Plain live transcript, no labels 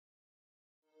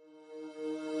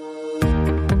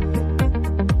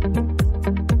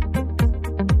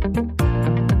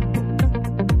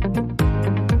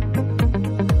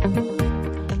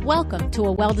to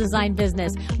A Well-Designed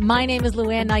Business. My name is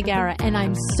Luann Nigara, and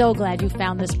I'm so glad you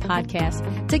found this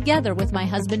podcast. Together with my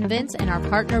husband Vince and our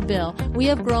partner Bill, we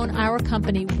have grown our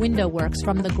company Window Works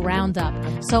from the ground up.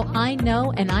 So I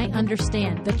know and I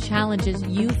understand the challenges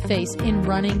you face in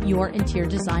running your interior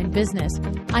design business.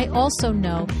 I also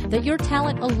know that your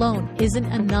talent alone isn't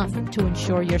enough to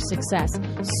ensure your success.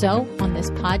 So on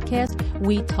this podcast,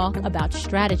 we talk about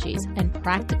strategies and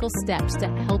practical steps to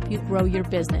help you grow your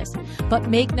business. But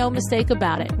make no mistake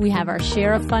about it, we have our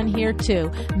share of fun here too,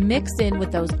 mixed in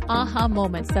with those aha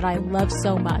moments that I love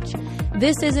so much.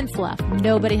 This isn't fluff.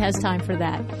 Nobody has time for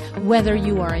that. Whether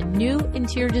you are a new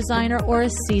interior designer or a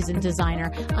seasoned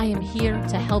designer, I am here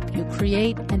to help you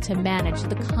create and to manage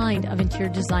the kind of interior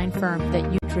design firm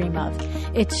that you dream of.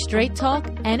 It's straight talk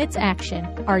and it's action.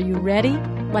 Are you ready?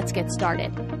 Let's get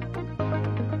started.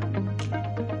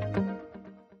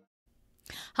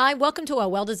 Hi, welcome to A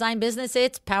Well-Designed Business.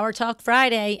 It's Power Talk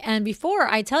Friday. And before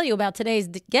I tell you about today's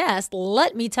guest,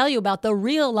 let me tell you about the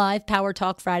real live Power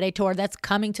Talk Friday tour that's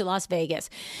coming to Las Vegas.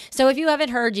 So if you haven't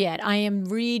heard yet, I am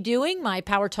redoing my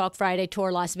Power Talk Friday tour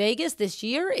Las Vegas this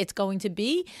year. It's going to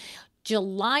be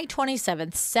July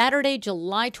 27th, Saturday,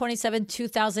 July 27th,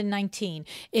 2019.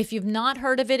 If you've not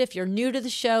heard of it, if you're new to the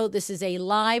show, this is a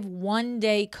live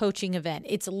one-day coaching event.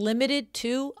 It's limited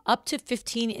to up to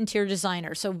 15 interior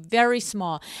designers, so very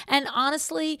small. And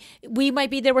honestly, we might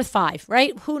be there with 5,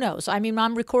 right? Who knows? I mean,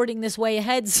 I'm recording this way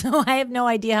ahead, so I have no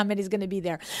idea how many's going to be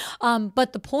there.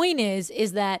 But the point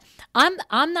is that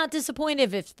I'm not disappointed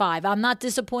if it's 5. I'm not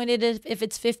disappointed if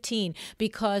it's 15,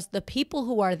 because the people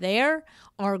who are there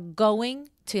are going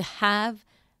to have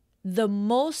the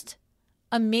most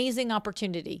amazing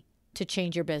opportunity to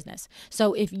change your business.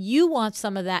 So if you want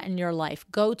some of that in your life,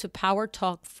 go to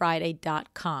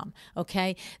powertalkfriday.com.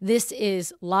 Okay. This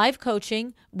is live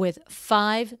coaching with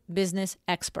 5 business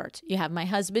experts. You have my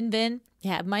husband, Vin,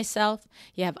 you have myself,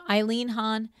 you have Eileen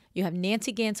Hahn, you have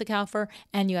Nancy Gansikaufer,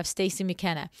 and you have Stacy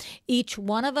McKenna. Each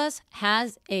one of us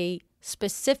has a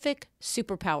specific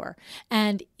superpower,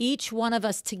 and each one of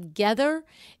us together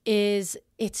it's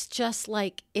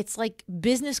like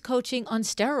business coaching on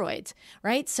steroids,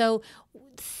 right? So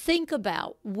think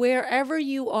about wherever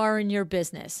you are in your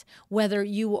business, whether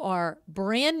you are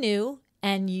brand new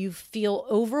and you feel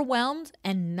overwhelmed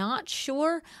and not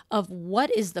sure of what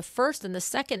is the first and the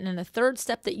second and the third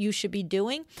step that you should be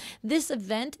doing, this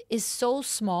event is so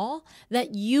small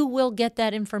that you will get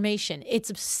that information.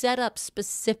 It's set up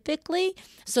specifically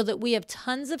so that we have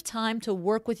tons of time to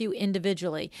work with you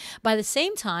individually. By the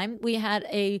same time, we had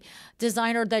a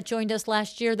designer that joined us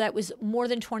last year that was more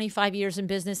than 25 years in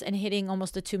business and hitting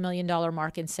almost a $2 million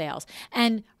mark in sales.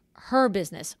 And her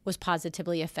business was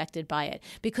positively affected by it,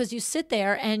 because you sit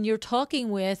there and you're talking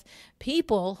with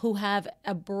people who have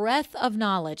a breadth of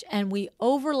knowledge, and we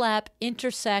overlap,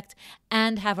 intersect,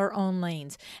 and have our own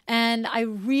lanes. And I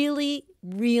really,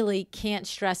 really can't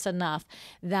stress enough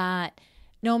that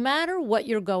no matter what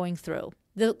you're going through,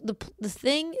 the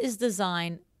thing is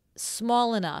designed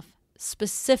small enough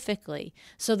specifically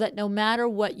so that no matter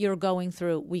what you're going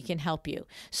through, we can help you.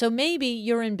 So maybe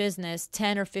you're in business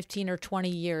 10 or 15 or 20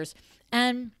 years,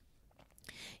 and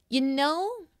you know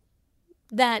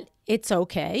that it's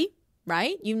okay,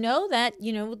 right? You know that,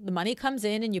 the money comes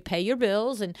in and you pay your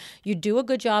bills and you do a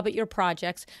good job at your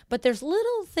projects, but there's a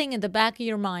little thing in the back of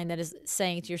your mind that is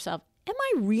saying to yourself, am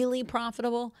I really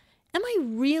profitable? Am I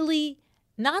really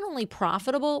not only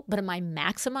profitable, but am I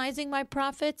maximizing my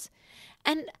profits?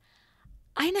 And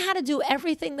I know how to do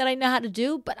everything that I know how to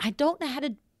do, but I don't know how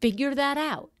to figure that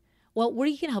out. Well,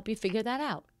 we can help you figure that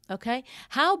out, okay?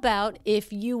 How about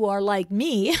if you are like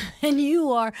me and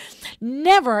you are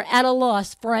never at a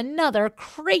loss for another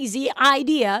crazy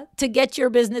idea to get your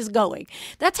business going?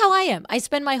 That's how I am. I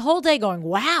spend my whole day going,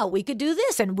 wow, we could do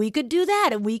this and we could do that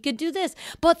and we could do this.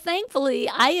 But thankfully,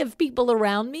 I have people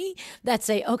around me that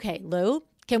say, okay, Lou,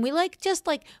 can we just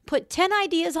put 10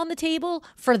 ideas on the table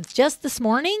for just this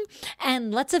morning,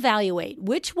 and let's evaluate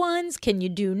which ones can you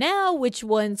do now, which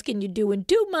ones can you do in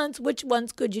 2 months, which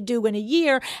ones could you do in a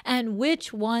year, and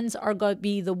which ones are going to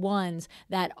be the ones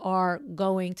that are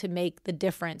going to make the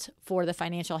difference for the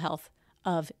financial health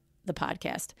of the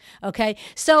podcast. Okay.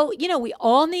 So, we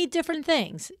all need different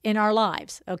things in our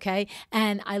lives. Okay.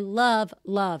 And I love,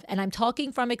 and I'm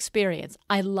talking from experience.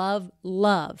 I love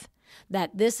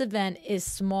that this event is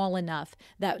small enough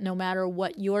that no matter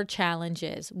what your challenge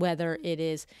is, whether it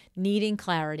is needing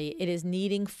clarity, it is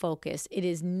needing focus, it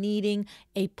is needing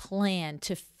a plan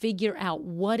to figure out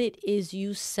what it is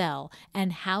you sell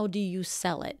and how do you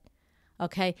sell it,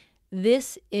 okay?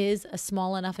 This is a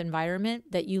small enough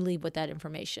environment that you leave with that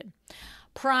information.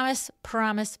 Promise,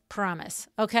 promise, promise.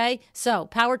 Okay? So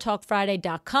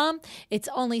powertalkfriday.com. It's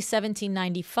only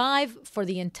 $17.95 for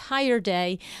the entire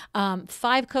day.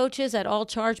 5 coaches at all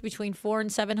charge between $400 and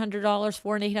 $700,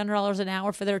 $400 and $800 an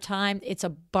hour for their time. It's a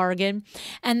bargain.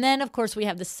 And then, of course, we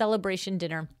have the celebration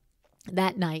dinner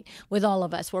that night with all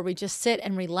of us, where we just sit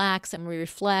and relax and we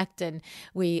reflect, and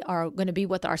we are going to be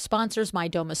with our sponsors, My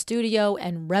Doma Studio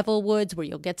and Revel Woods, where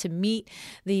you'll get to meet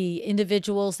the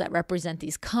individuals that represent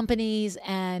these companies,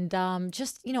 and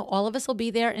just, all of us will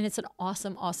be there, and it's an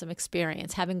awesome, awesome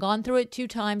experience. Having gone through it 2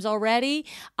 times already,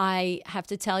 I have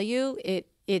to tell you, it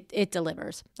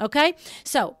delivers. Okay?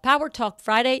 So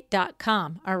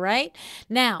powertalkfriday.com. All right?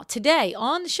 Now, today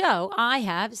on the show, I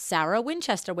have Sarah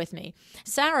Winchester with me.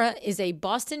 Sarah is a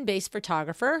Boston-based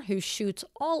photographer who shoots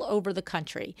all over the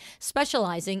country,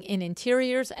 specializing in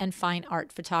interiors and fine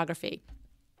art photography.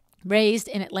 Raised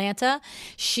in Atlanta,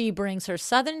 she brings her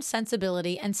Southern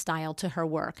sensibility and style to her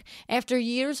work. After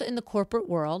years in the corporate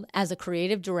world as a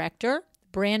creative director,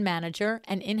 brand manager,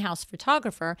 and in-house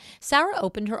photographer, Sarah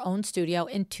opened her own studio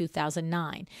in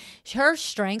 2009. Her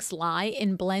strengths lie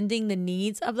in blending the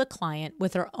needs of the client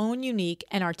with her own unique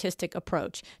and artistic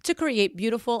approach to create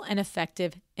beautiful and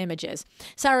effective images.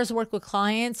 Sarah's worked with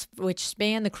clients which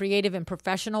span the creative and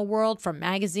professional world, from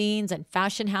magazines and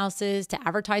fashion houses to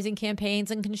advertising campaigns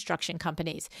and construction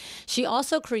companies. She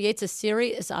also creates a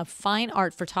series of fine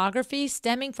art photography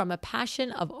stemming from a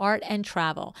passion of art and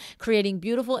travel, creating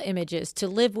beautiful images to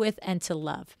live with and to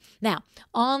love. Now,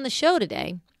 on the show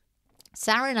today,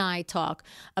 Sarah and I talk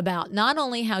about not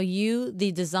only how you,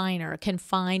 the designer, can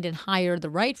find and hire the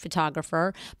right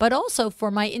photographer, but also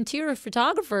for my interior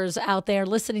photographers out there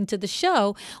listening to the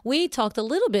show, we talked a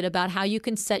little bit about how you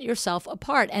can set yourself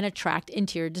apart and attract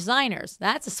interior designers.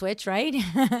 That's a switch, right?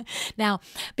 Now,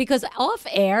 because off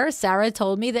air, Sarah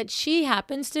told me that she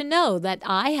happens to know that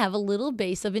I have a little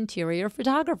base of interior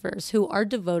photographers who are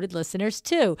devoted listeners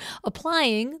too,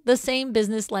 applying the same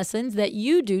business lessons that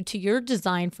you do to your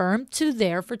design firm to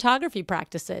their photography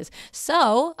practices.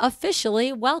 So,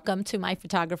 officially, welcome to my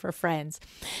photographer friends.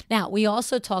 Now, we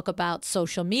also talk about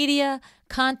social media,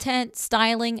 content,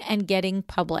 styling, and getting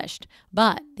published.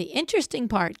 But the interesting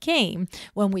part came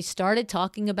when we started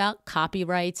talking about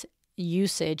copyrights,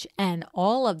 usage, and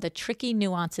all of the tricky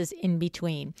nuances in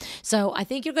between. So I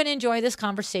think you're going to enjoy this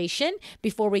conversation.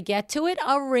 Before we get to it,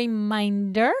 a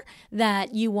reminder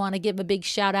that you want to give a big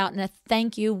shout out and a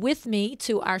thank you with me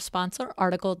to our sponsor,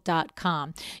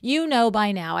 Article.com. You know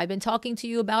by now, I've been talking to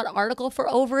you about Article for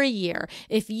over a year.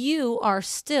 If you are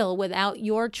still without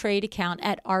your trade account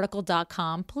at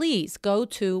Article.com, please go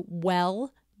to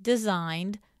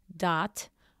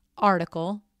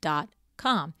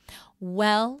welldesigned.article.com.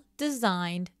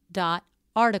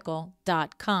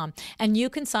 welldesigned.article.com, and you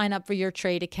can sign up for your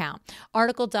trade account.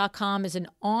 Article.com is an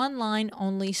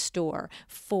online-only store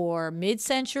for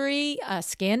mid-century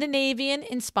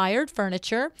Scandinavian-inspired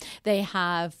furniture. They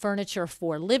have furniture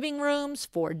for living rooms,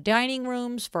 for dining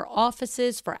rooms, for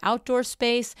offices, for outdoor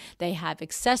space. They have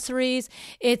accessories.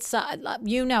 It's,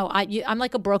 I'm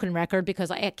like a broken record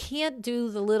because I can't do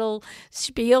the little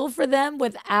spiel for them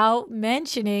without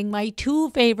mentioning my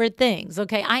 2 favorite things.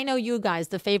 Okay, I know you guys,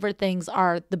 the favorite things are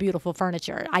the beautiful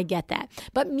furniture. I get that.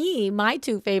 But my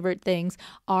 2 favorite things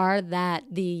are that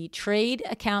the trade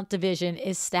account division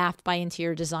is staffed by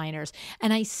interior designers.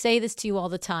 And I say this to you all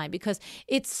the time because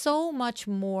it's so much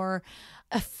more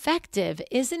effective,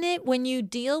 isn't it, when you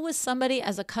deal with somebody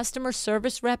as a customer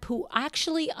service rep who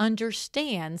actually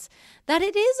understands that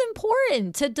it is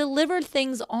important to deliver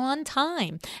things on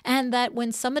time, and that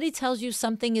when somebody tells you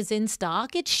something is in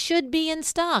stock, it should be in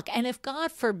stock. And if,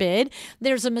 God forbid,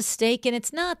 there's a mistake and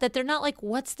it's not, that they're not like,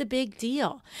 what's the big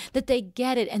deal? That they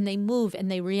get it and they move and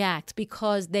they react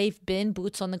because they've been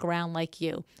boots on the ground like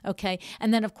you. Okay.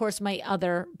 And then, of course, my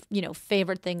other,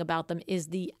 favorite thing about them is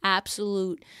the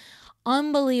absolute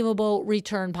unbelievable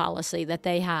return policy that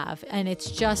they have, and it's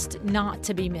just not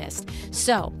to be missed.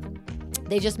 So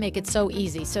they just make it so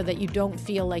easy so that you don't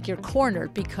feel like you're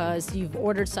cornered because you've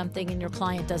ordered something and your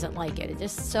client doesn't like it. It's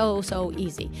just so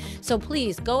easy. So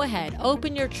please go ahead,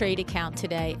 open your trade account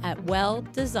today at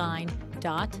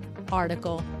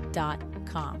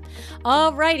welldesigned.article.com.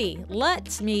 All righty,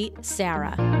 let's meet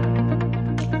Sarah.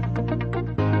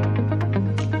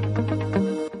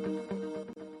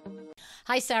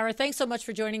 Hi, Sarah. Thanks so much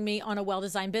for joining me on A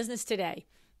Well-Designed Business today.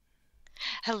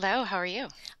 Hello, how are you?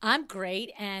 I'm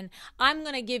great, and I'm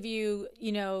going to give you,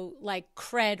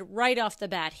 cred right off the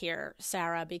bat here,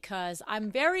 Sarah, because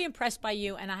I'm very impressed by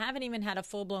you, and I haven't even had a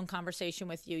full-blown conversation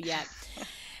with you yet.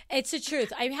 It's the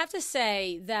truth. I have to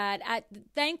say that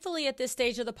thankfully at this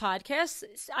stage of the podcast,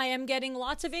 I am getting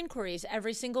lots of inquiries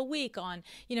every single week on,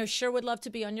 sure would love to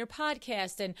be on your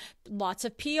podcast, and lots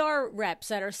of PR reps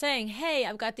that are saying, hey,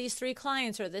 I've got these 3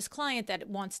 clients or this client that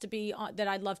wants to be on, that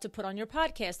I'd love to put on your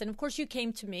podcast. And of course you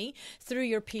came to me through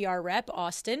your PR rep,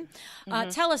 Austin.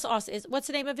 Tell us, Austin, what's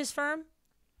the name of his firm?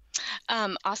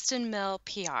 Austin Mill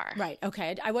PR. Right.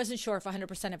 Okay. I wasn't sure if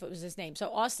 100% if it was his name. So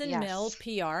Austin Mill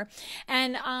PR.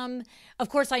 And of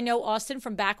course, I know Austin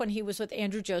from back when he was with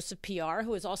Andrew Joseph PR,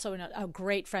 who is also a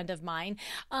great friend of mine.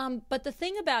 But the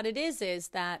thing about it is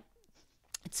that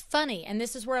it's funny. And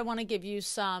this is where I want to give you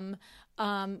some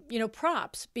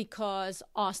props, because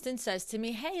Austin says to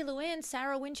me, hey, Luann,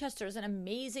 Sarah Winchester is an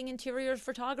amazing interior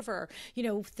photographer,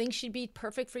 thinks she'd be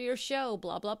perfect for your show,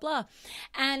 blah, blah, blah.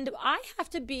 And I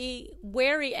have to be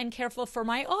wary and careful for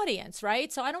my audience,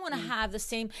 right? So I don't want to have the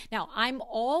same. Now, I'm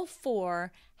all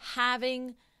for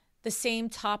having the same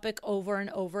topic over and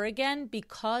over again,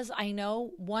 because I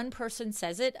know one person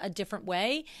says it a different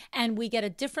way and we get a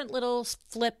different little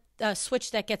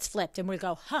switch that gets flipped and we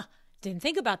go, didn't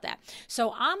think about that.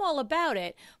 So I'm all about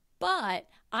it, but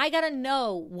I got to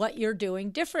know what you're doing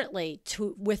differently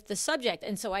with the subject.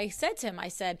 And so I said to him,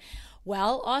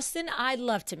 well, Austin, I'd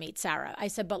love to meet Sarah. I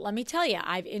said, but let me tell you,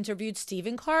 I've interviewed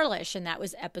Stephen Carlish, and that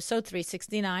was episode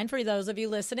 369 for those of you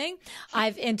listening.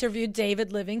 I've interviewed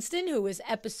David Livingston, who was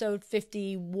episode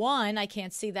 51. I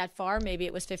can't see that far. Maybe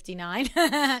it was 59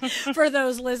 for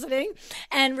those listening.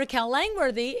 And Raquel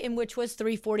Langworthy, in which was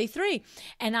 343.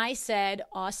 And I said,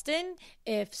 Austin,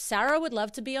 if Sarah would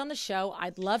love to be on the show,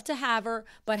 I'd love to have her,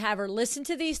 but have her listen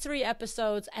to these 3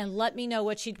 episodes and let me know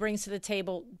what she brings to the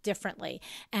table differently.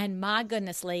 And my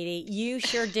goodness, lady, you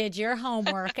sure did your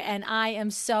homework, and I am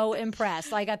so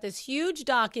impressed. I got this huge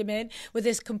document with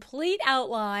this complete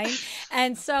outline,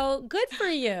 and so good for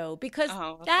you, because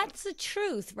that's the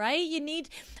truth, right?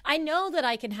 I know that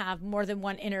I can have more than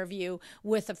one interview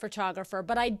with a photographer,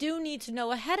 but I do need to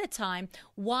know ahead of time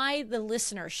why the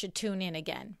listener should tune in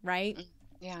again, right?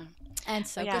 Yeah. And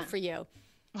so good for you.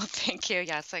 Well, thank you.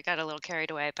 Yes, I got a little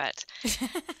carried away, but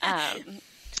I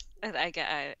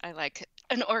like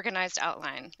an organized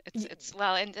outline. It's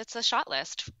well, and it's a shot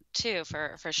list too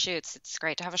for shoots. It's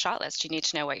great to have a shot list. You need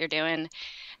to know what you're doing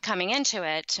coming into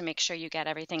it to make sure you get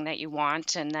everything that you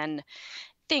want, and then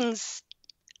things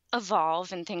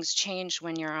evolve and things change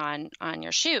when you're on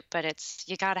your shoot, but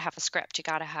you got to have a script. You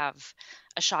got to have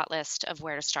a shot list of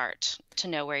where to start to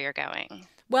know where you're going.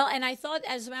 Well, and I thought,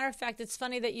 as a matter of fact, it's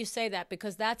funny that you say that,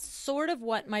 because that's sort of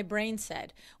what my brain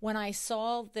said when I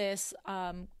saw this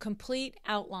complete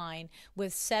outline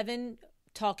with 7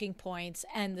 talking points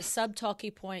and the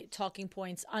talking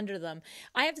points under them.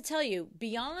 I have to tell you,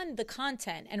 beyond the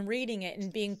content and reading it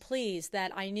and being pleased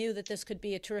that I knew that this could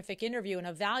be a terrific interview and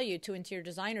of value to interior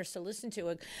designers to listen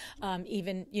to,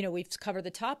 even, we've covered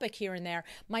the topic here and there.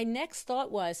 My next thought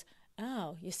was,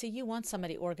 oh, you see, you want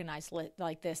somebody organized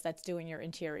like this that's doing your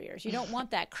interiors. You don't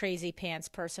want that crazy pants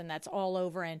person that's all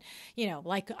over and,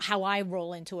 like how I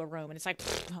roll into a room and it's like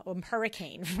a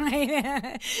hurricane,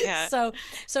 right? Yeah.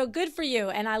 So good for you,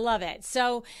 and I love it.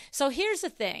 So here's the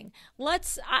thing.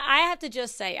 I have to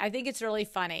just say, I think it's really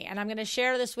funny, and I'm going to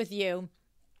share this with you.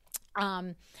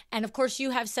 And of course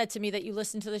you have said to me that you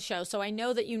listen to the show, so I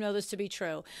know that you know this to be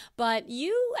true, but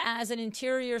you as an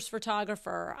interiors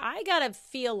photographer, I gotta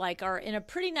feel like are in a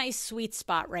pretty nice sweet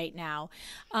spot right now.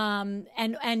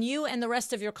 And you and the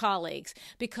rest of your colleagues,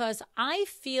 because I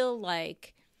feel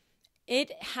like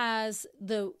it has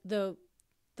the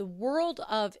world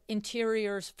of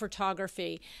interiors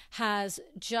photography has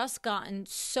just gotten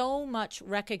so much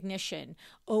recognition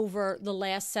over the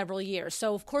last several years.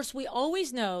 So, of course, we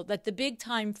always know that the big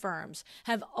time firms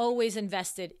have always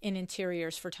invested in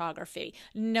interiors photography,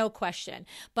 no question.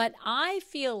 But I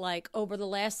feel like over the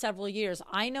last several years,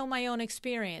 I know my own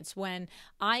experience when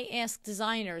I ask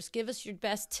designers, give us your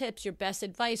best tips, your best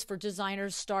advice for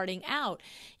designers starting out.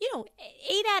 8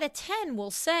 out of 10 will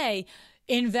say,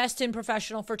 invest in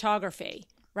professional photography,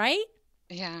 right?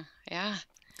 Yeah.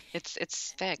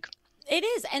 It's big. It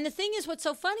is. And the thing is, what's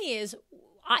so funny is,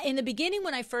 in the beginning,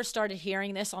 when I first started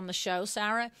hearing this on the show,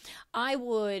 Sarah, I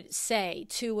would say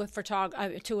to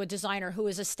a designer who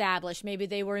is established, maybe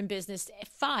they were in business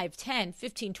 5, 10,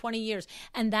 15, 20 years,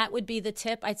 and that would be the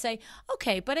tip. I'd say,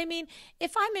 okay, but I mean,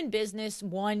 if I'm in business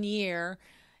 1 year,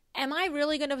 am I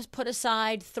really going to put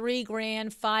aside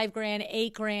 $3,000,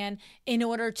 $5,000, $8,000 in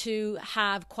order to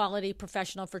have quality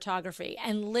professional photography?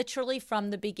 And literally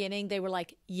from the beginning, they were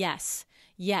like, yes,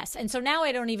 yes. And so now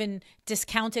I don't even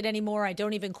discount it anymore. I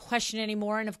don't even question it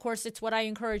anymore. And of course, it's what I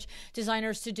encourage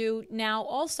designers to do now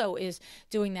also, is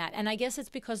doing that. And I guess it's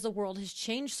because the world has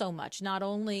changed so much. Not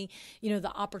only,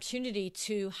 the opportunity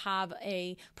to have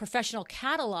a professional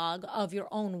catalog of your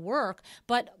own work,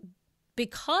 but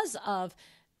because of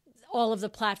all of the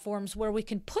platforms where we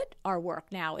can put our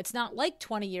work now. It's not like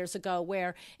 20 years ago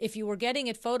where if you were getting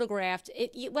it photographed,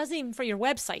 it wasn't even for your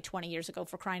website 20 years ago,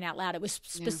 for crying out loud. It was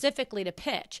specifically to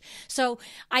pitch. So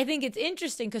I think it's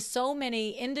interesting because so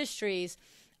many industries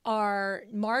are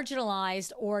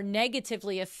marginalized or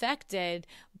negatively affected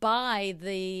by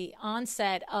the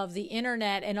onset of the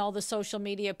internet and all the social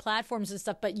media platforms and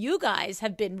stuff. But you guys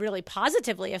have been really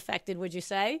positively affected, would you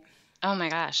say? Oh my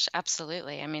gosh,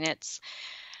 absolutely. I mean, it's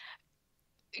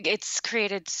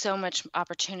created so much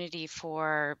opportunity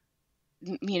for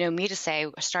me to say,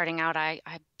 starting out, I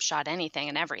shot anything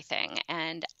and everything,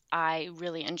 and I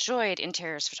really enjoyed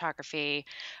interiors photography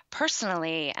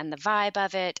personally, and the vibe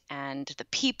of it and the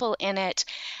people in it.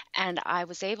 And I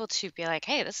was able to be like,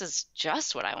 hey, this is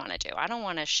just what I want to do. I don't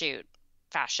want to shoot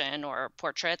fashion or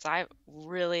portraits. I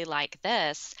really like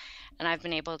this, and I've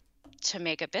been able to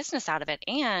make a business out of it.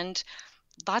 And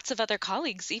lots of other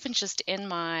colleagues, even just in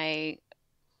my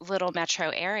little metro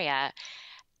area.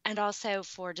 And also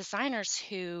for designers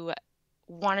who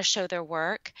want to show their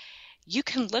work, you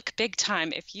can look big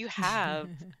time if you have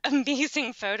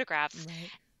amazing photographs.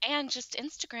 Right. And just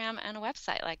Instagram and a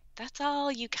website. Like, that's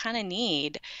all you kind of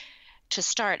need to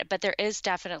start. But there is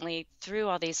definitely, through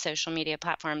all these social media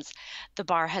platforms, the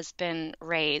bar has been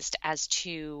raised as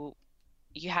to,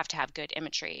 you have to have good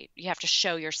imagery. You have to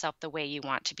show yourself the way you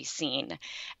want to be seen.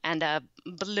 And a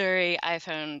blurry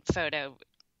iPhone photo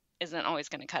isn't always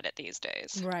going to cut it these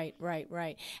days. Right.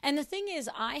 And the thing is,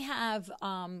 I have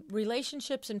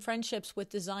relationships and friendships with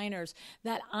designers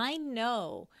that I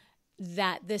know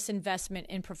that this investment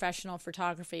in professional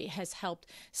photography has helped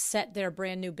set their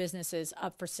brand new businesses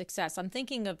up for success. I'm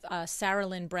thinking of Sarah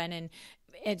Lynn Brennan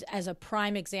as a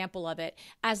prime example of it.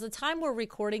 As the time we're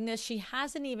recording this, she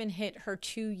hasn't even hit her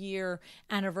 2-year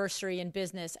anniversary in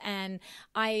business. And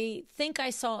I think I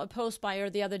saw a post by her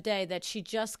the other day that she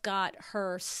just got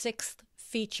her 6th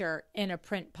feature in a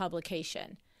print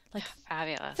publication. Like,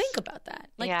 fabulous. Think about that.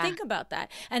 Think about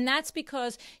that. And that's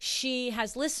because she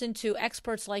has listened to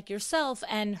experts like yourself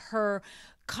and her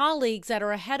colleagues that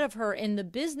are ahead of her in the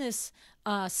business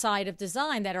side of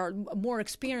design, that are more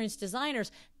experienced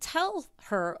designers, tell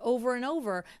her over and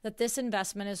over that this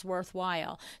investment is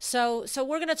worthwhile. So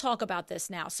we're going to talk about this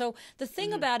now. So the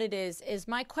thing about it is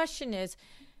my question is,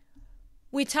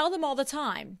 we tell them all the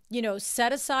time,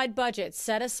 set aside budget,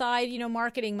 set aside,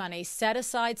 marketing money, set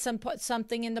aside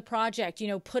something in the project,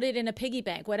 put it in a piggy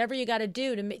bank, whatever you got to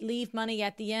do to leave money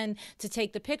at the end to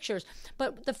take the pictures.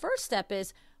 But the first step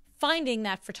is finding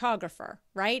that photographer,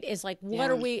 right? Is like,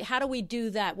 how do we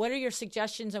do that? What are your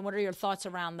suggestions and what are your thoughts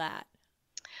around that?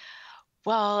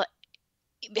 Well,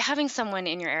 having someone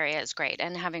in your area is great,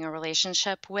 and having a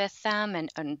relationship with them.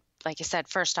 And like you said,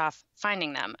 first off,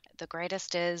 finding them. The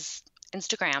greatest is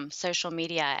Instagram, social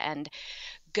media, and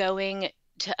going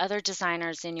to other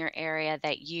designers in your area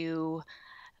that you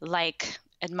like,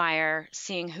 admire,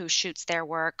 seeing who shoots their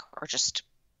work, or just,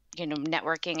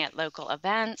 networking at local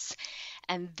events.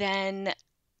 And then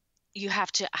you have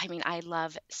to, I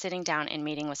love sitting down and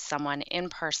meeting with someone in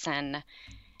person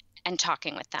and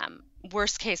talking with them.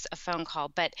 Worst case, a phone call.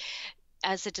 But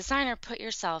as a designer, put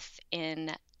yourself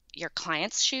in your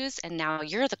client's shoes, and now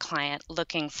you're the client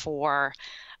looking for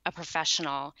a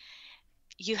professional.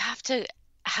 You have to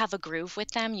have a groove with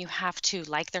them. You have to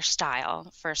like their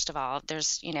style. First of all,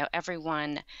 there's,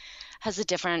 everyone has a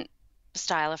different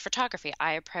style of photography.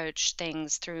 I approach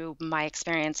things through my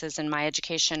experiences and my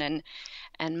education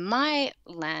and my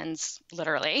lens,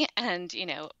 literally. And,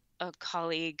 a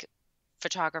colleague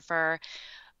photographer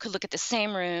could look at the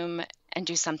same room and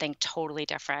do something totally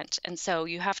different. And so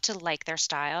you have to like their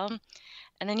style.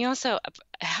 And then you also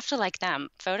have to like them.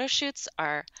 Photo shoots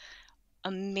are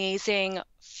amazing,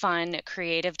 fun,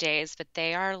 creative days, but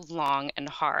they are long and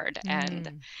hard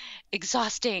and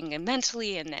exhausting and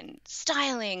mentally, and then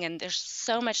styling, and there's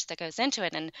so much that goes into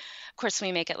it. And of course,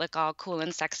 we make it look all cool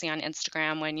and sexy on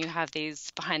Instagram when you have these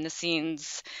behind the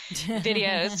scenes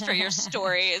videos for your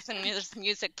stories, and there's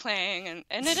music playing,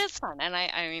 and it is fun. And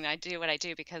I do what I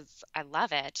do because I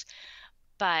love it,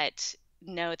 but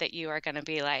know that you are going to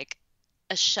be like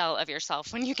a shell of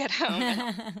yourself when you get home.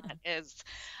 And that is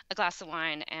a glass of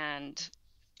wine and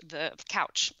the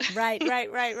couch. Right,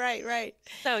 right, right, right, right.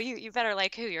 So you better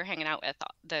like who you're hanging out with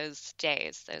those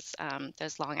days,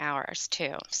 those long hours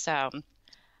too. So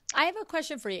I have a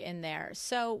question for you in there.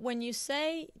 So, when you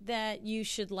say that you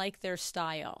should like their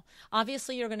style,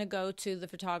 obviously you're going to go to the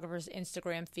photographer's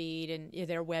Instagram feed and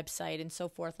their website and so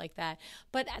forth like that.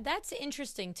 But that's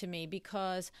interesting to me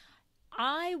because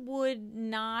I would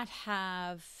not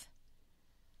have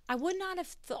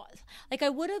thought, like, I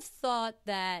would have thought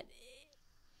that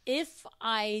if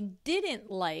I didn't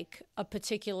like a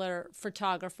particular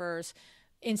photographer's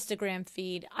Instagram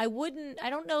feed, I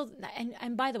don't know.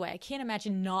 And by the way, I can't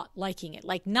imagine not liking it.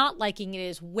 Like, not liking it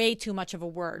is way too much of a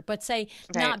word, but say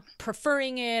right. not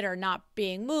preferring it or not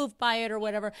being moved by it or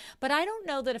whatever. But I don't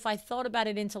know that if I thought about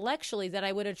it intellectually that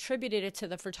I would attribute it to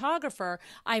the photographer.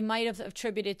 I might have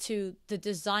attributed to the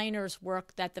designer's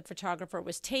work that the photographer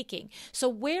was taking. So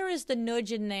where is the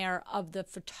nudge in there of the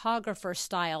photographer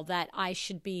style that I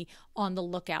should be on the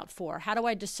lookout for? How do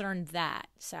I discern that,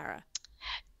 Sarah?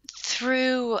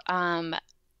 Through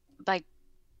like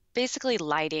basically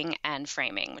lighting and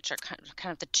framing, which are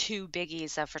kind of the two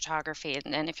biggies of photography.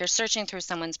 And if you're searching through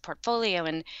someone's portfolio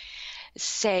and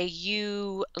say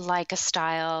you like a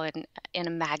style in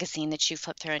a magazine that you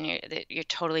flip through and you're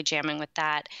totally jamming with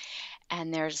that,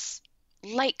 and there's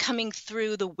light coming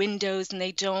through the windows and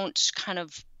they don't kind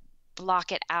of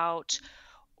block it out.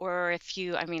 Or if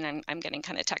I'm getting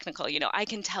kind of technical, I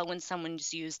can tell when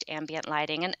someone's used ambient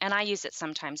lighting, and I use it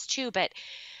sometimes too, but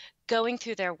going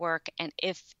through their work, and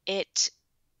if it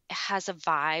has a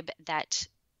vibe that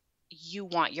you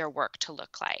want your work to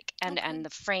look like, and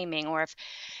the framing, or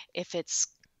if it's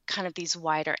kind of these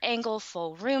wider angle,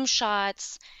 full room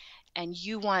shots, and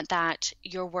you want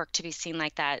your work to be seen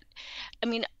like that.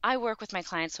 I work with my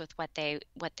clients with what they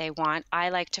want. I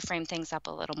like to frame things up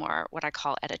a little more, what I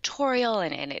call editorial,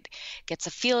 and it gets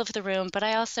a feel of the room, but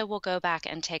I also will go back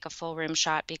and take a full room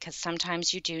shot because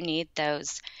sometimes you do need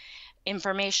those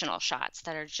informational shots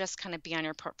that are just kind of be on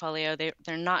your portfolio.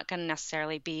 They're not going to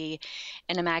necessarily be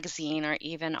in a magazine or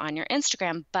even on your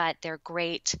Instagram, but they're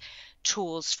great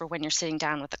tools for when you're sitting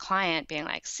down with a client being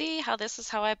like, see how this is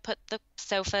how I put the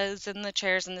sofas and the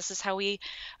chairs, and this is how we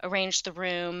arrange the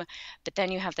room. But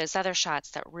then you have those other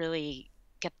shots that really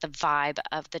get the vibe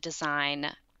of the design,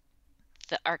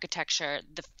 the architecture,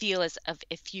 the feel as of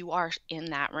if you are in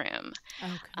that room.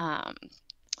 Okay.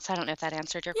 So I don't know if that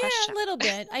answered your Yeah, question. a little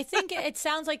bit. I think it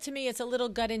sounds like to me it's a little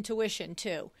gut intuition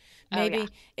too. Maybe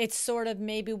it's sort of,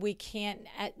 maybe we can't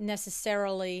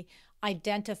necessarily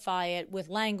identify it with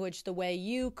language the way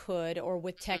you could, or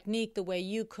with technique the way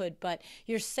you could, but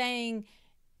you're saying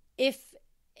if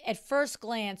at first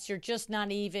glance you're just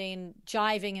not even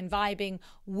jiving and vibing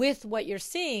with what you're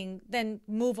seeing, then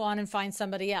move on and find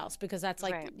somebody else, because that's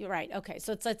like, Right. you're right. Okay.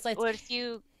 So it's Or if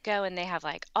you go and they have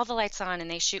like all the lights on and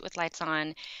they shoot with lights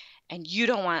on and you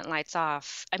don't want lights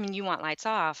off, you want lights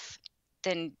off,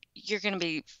 then you're going to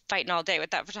be fighting all day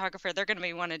with that photographer. They're going to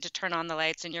be wanting to turn on the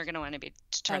lights and you're going to want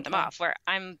to turn them off, where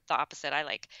I'm the opposite. I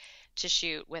like to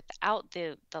shoot without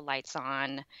the lights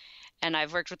on. And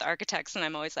I've worked with architects and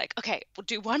I'm always like, okay, we'll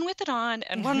do one with it on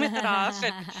and one with it off.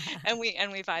 And we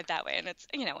vibe that way. And it's,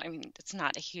 it's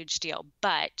not a huge deal,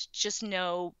 but just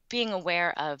being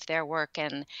aware of their work,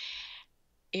 and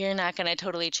you're not going to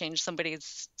totally change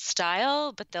somebody's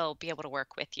style, but they'll be able to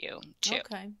work with you too.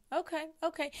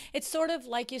 Okay. It's sort of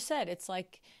like you said, it's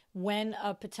like when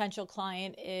a potential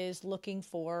client is looking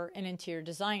for an interior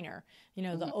designer,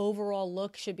 the overall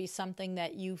look should be something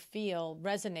that you feel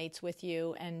resonates with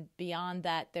you. And beyond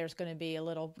that, there's going to be a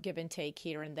little give and take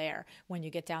here and there when you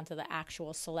get down to the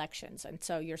actual selections. And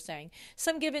so you're saying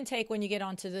some give and take when you get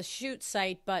onto the shoot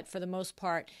site, but for the most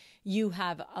part, you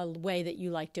have a way that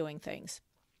you like doing things.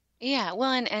 Yeah, well,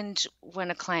 and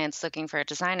when a client's looking for a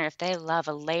designer, if they love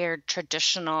a layered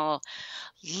traditional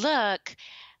look,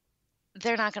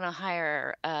 they're not going to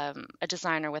hire a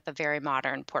designer with a very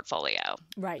modern portfolio.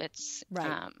 Right. It's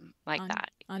right. like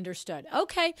that. Understood.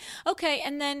 Okay.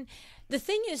 And then the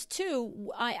thing is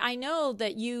too, I know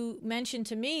that you mentioned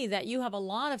to me that you have a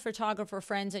lot of photographer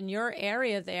friends in your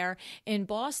area there in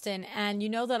Boston, and you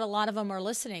know that a lot of them are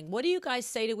listening. What do you guys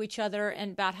say to each other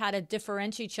and about how to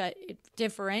differentiate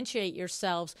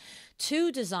yourselves to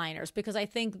designers? Because I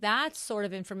think that sort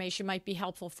of information might be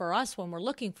helpful for us when we're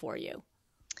looking for you.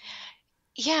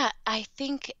 Yeah, I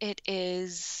think it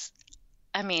is.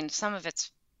 Some of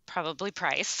it's probably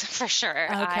price for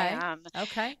sure.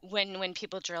 Okay. When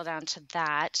people drill down to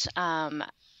that,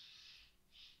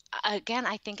 again,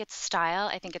 I think it's style.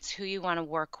 I think it's who you want to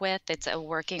work with. It's a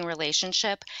working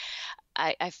relationship.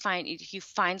 I find if you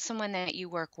find someone that you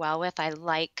work well with, I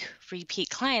like repeat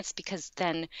clients because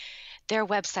then their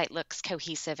website looks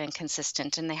cohesive and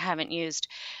consistent, and they haven't used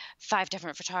 5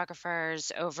 different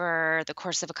photographers over the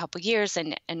course of a couple years.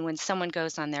 And when someone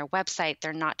goes on their website,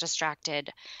 they're not distracted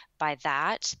by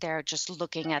that. They're just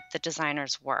looking at the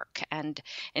designer's work, and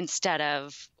instead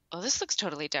of, oh, this looks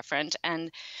totally different.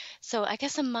 And so I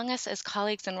guess among us as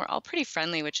colleagues, and we're all pretty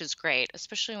friendly, which is great,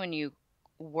 especially when you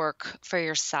work for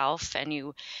yourself and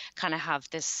you kind of have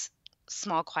this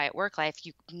small, quiet work life.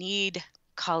 You need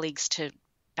colleagues to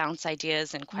bounce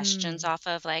ideas and questions off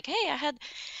of, like, hey, I had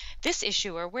this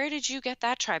issue, or where did you get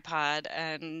that tripod?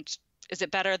 And is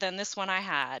it better than this one I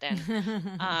had? And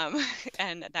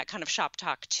and that kind of shop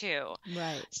talk too.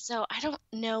 Right. So I don't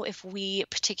know if we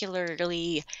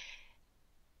particularly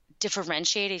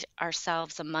differentiate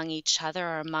ourselves among each other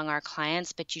or among our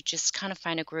clients, but you just kind of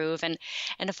find a groove. And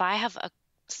if I have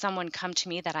someone come to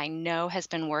me that I know has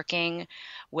been working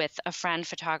with a friend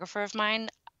photographer of mine,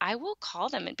 I will call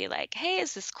them and be like, hey,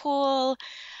 is this cool?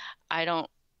 I don't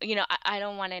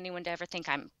want anyone to ever think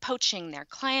I'm poaching their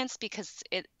clients, because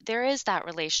there is that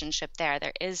relationship there.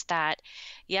 There is that,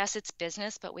 yes, it's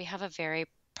business, but we have a very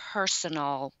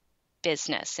personal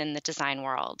business in the design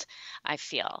world, I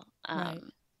feel. Right.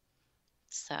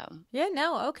 So. Yeah,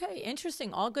 no, okay.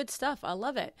 Interesting. All good stuff. I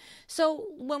love it. So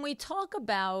when we talk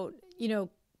about,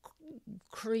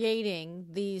 creating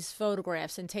these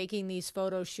photographs and taking these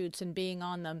photo shoots and being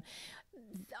on them,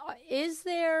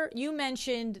 you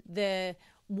mentioned the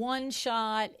one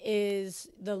shot is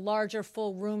the larger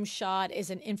full room shot is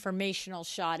an informational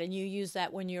shot, and you use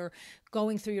that when you're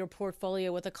going through your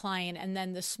portfolio with a client, and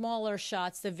then the smaller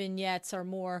shots, the vignettes, are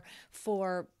more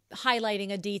for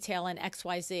highlighting a detail in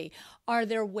XYZ. Are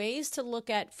there ways to look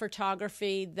at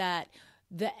photography that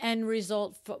the end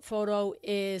result photo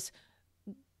is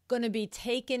going to be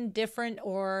taken different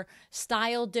or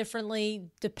styled differently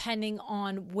depending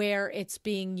on where it's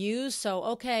being used? So,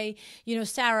 okay,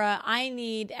 Sarah, I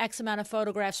need X amount of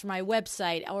photographs for my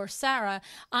website, or Sarah,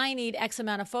 I need X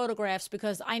amount of photographs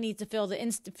because I need to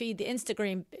feed the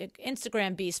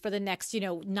Instagram beast for the next,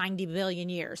 90 billion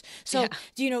years. So,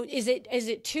 is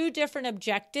it two different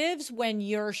objectives when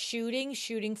you're shooting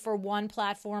for one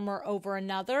platform or over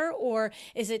another, or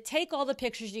is it take all the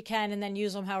pictures you can and then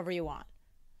use them however you want?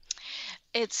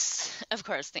 It's, of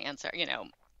course, the answer,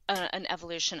 an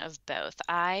evolution of both.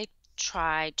 I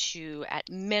try to, at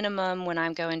minimum, when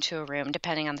I'm going to a room,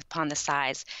 depending upon the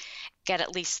size, get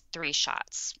at least 3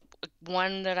 shots.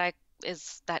 One that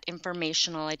is that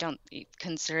informational. I don't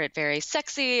consider it very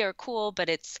sexy or cool, but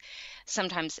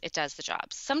sometimes it does the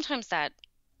job. Sometimes that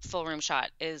full room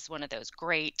shot is one of those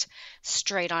great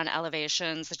straight on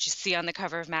elevations that you see on the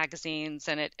cover of magazines,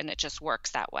 and it just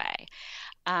works that way.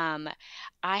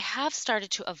 I have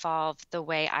started to evolve the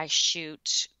way I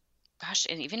shoot,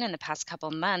 and even in the past couple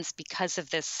of months, because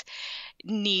of this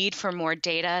need for more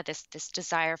data, this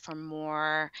desire for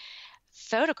more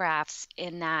photographs,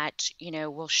 in that,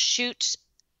 we'll shoot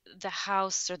the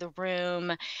house or the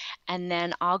room, and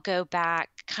then I'll go back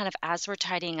kind of as we're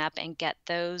tidying up and get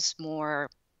those more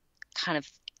kind of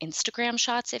Instagram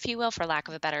shots, if you will, for lack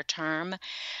of a better term,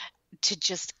 to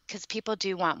just, because people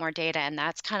do want more data, and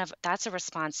that's a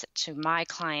response to my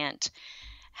client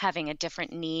having a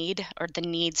different need, or the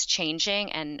needs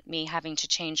changing and me having to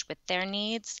change with their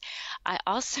needs. I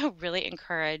also really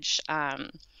encourage,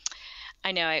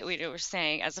 I know we were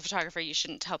saying as a photographer, you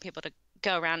shouldn't tell people to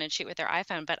go around and shoot with their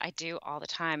iPhone, but I do all the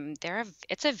time.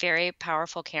 It's a very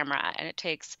powerful camera, and it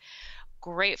takes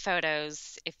great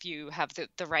photos if you have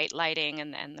the right lighting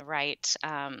and the right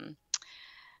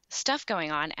stuff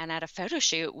going on. And at a photo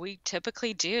shoot, we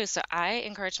typically do. So I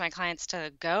encourage my clients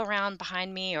to go around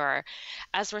behind me, or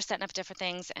as we're setting up different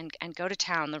things, and go to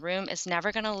town. The room is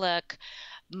never going to look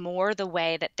more the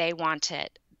way that they want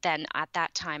it than at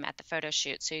that time at the photo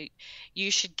shoot. So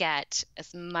you should get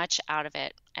as much out of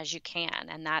it as you can.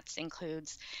 And that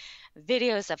includes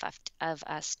videos of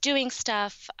us doing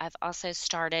stuff. I've also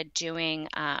started doing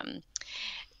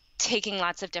taking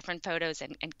lots of different photos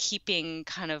and keeping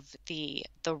kind of the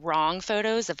wrong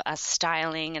photos of us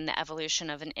styling and the evolution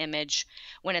of an image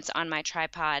when it's on my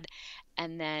tripod,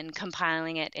 and then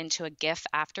compiling it into a GIF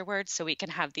afterwards, so we can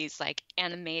have these like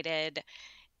animated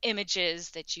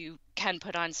images that you can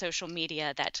put on social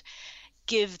media that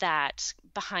give that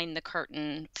behind the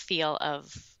curtain feel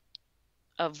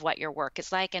of what your work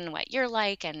is like and what you're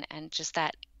like, and just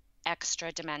that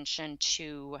extra dimension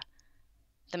to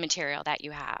the material that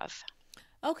you have.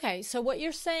 Okay, so what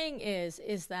you're saying is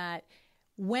that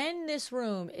when this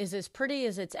room is as pretty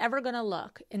as it's ever going to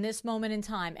look in this moment in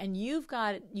time, and you've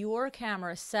got your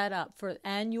camera set up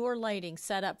and your lighting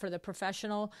set up for the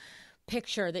professional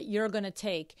picture that you're going to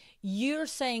take, you're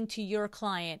saying to your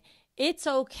client, it's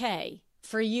okay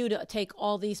for you to take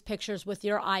all these pictures with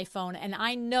your iPhone. And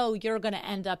I know you're going to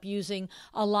end up using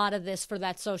a lot of this for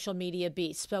that social media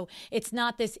beast. So it's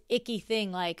not this icky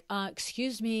thing like,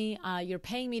 excuse me, you're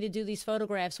paying me to do these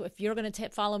photographs. So if you're going to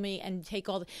follow me and take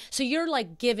all so you're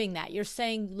like giving that, you're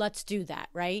saying, let's do that,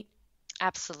 right?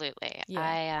 Absolutely.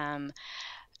 Yeah.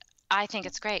 I think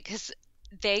it's great because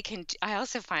I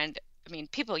also find, I mean,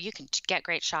 people, you can get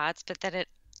great shots, but then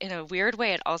in a weird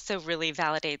way, it also really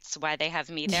validates why they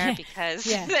have me there, because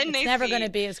then it's never going to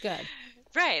be as good.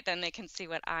 Right. Then they can see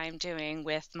what I'm doing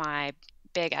with my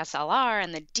big SLR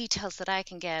and the details that I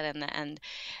can get. And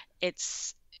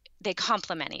they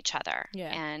complement each other.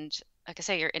 Yeah. And like I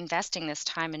say, you're investing this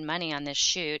time and money on this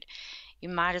shoot. You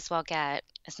might as well get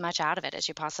as much out of it as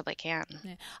you possibly can.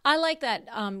 Yeah. I like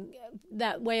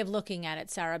that way of looking at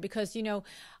it, Sarah, because,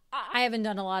 I haven't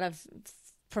done a lot of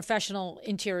professional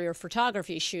interior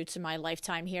photography shoots in my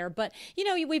lifetime here, but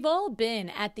we've all been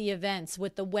at the events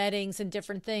with the weddings and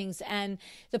different things, and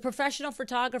the professional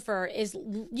photographer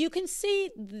you can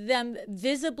see them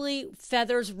visibly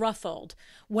feathers ruffled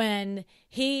when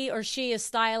he or she has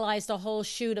stylized a whole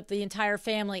shoot of the entire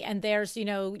family, and there's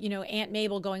Aunt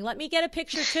Mabel going, let me get a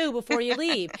picture too before you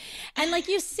leave. And like,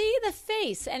 you see the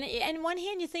face, and on one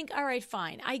hand you think, all right,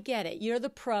 fine, I get it, you're the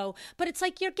pro, but it's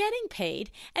like, you're getting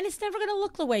paid and it's never going to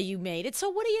look the way you made it. So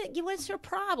what's your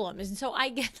problem? And so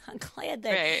I'm glad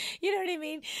that, right. You know what I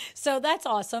mean? So that's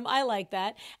awesome. I like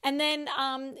that. And then,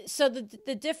 so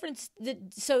the difference,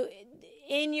 so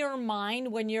in your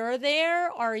mind when you're there,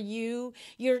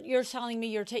 you're telling me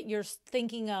you're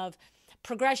thinking of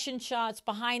progression shots,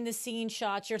 behind the scenes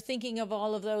shots, you're thinking of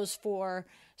all of those for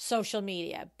social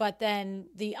media, but then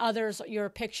the others you're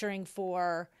picturing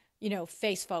for,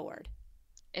 face forward.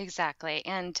 Exactly.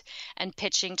 And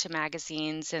pitching to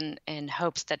magazines in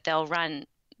hopes that they'll run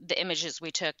the images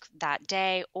we took that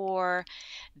day, or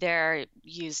they're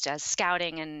used as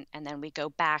scouting, and then we go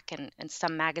back and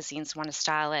some magazines want to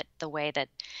style it the way that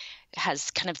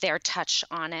has kind of their touch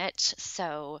on it.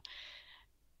 So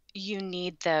you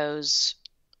need those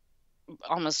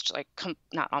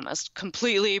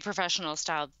completely professional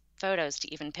styled photos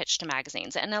to even pitch to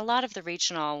magazines. And a lot of the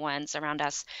regional ones around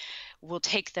us will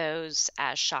take those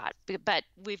as shot, but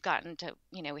we've gotten to,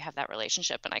 we have that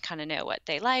relationship, and I kind of know what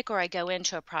they like, or I go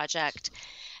into a project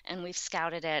and we've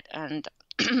scouted it, and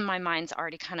my mind's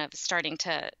already kind of starting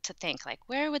to think like,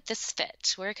 where would this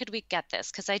fit? Where could we get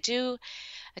this? Because you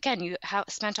have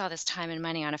spent all this time and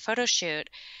money on a photo shoot.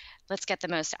 Let's get the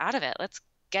most out of it. Let's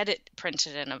get it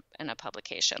printed in a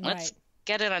publication. Right. Let's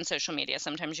get it on social media.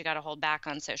 Sometimes you got to hold back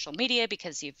on social media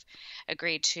because you've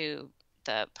agreed to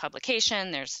the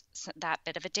publication. There's that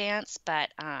bit of a dance, but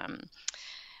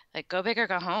like, go big or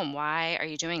go home. Why are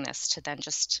you doing this to then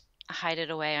just hide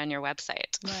it away on your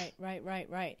website?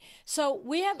 Right. So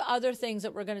we have other things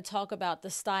that we're going to talk about, the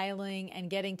styling and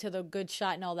getting to the good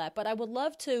shot and all that, but I would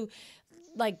love to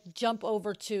jump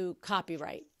over to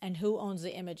copyright and who owns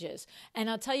the images. And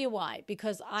I'll tell you why,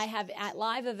 because I have at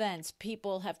live events,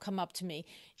 people have come up to me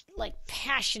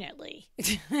passionately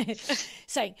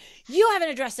saying, you haven't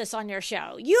addressed this on your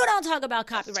show. You don't talk about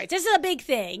copyrights. This is a big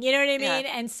thing. You know what I mean?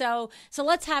 Yeah. And so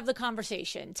let's have the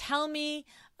conversation. Tell me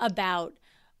about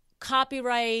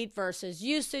copyright versus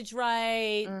usage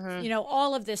right,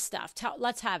 all of this stuff.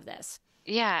 Let's have this.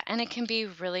 Yeah, and it can be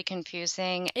really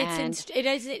confusing.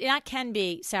 It not can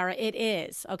be, Sarah. It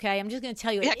is. Okay, I'm just going to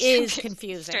tell you, it is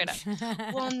confusing. Straight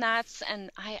up. Well, and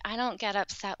I don't get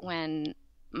upset when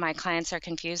my clients are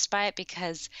confused by it,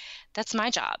 because that's my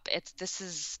job. This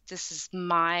is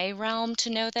my realm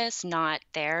to know this, not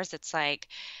theirs. It's like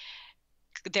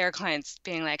their clients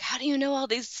being like, how do you know all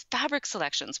these fabric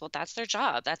selections? Well, that's their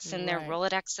job. That's in their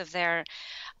Rolodex of their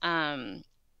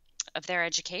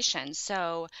education.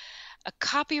 So a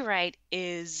copyright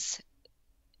is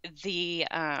the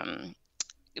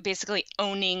basically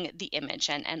owning the image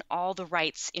and all the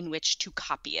rights in which to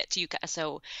copy it.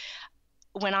 So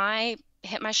when I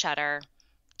hit my shutter,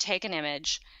 take an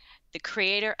image, the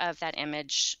creator of that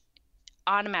image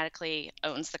automatically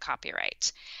owns the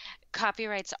copyright.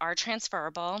 Copyrights are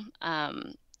transferable.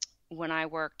 When I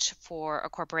worked for a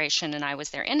corporation and I was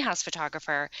their in-house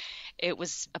photographer, it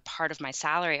was a part of my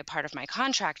salary, a part of my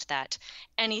contract, that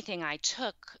anything I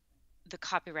took, the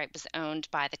copyright was owned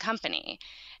by the company.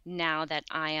 Now that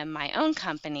I am my own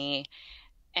company,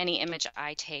 any image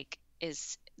I take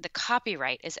the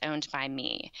copyright is owned by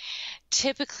me.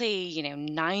 Typically,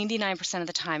 99% of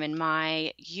the time in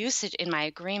my usage, in my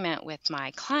agreement with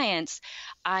my clients,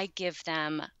 I give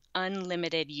them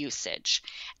unlimited usage.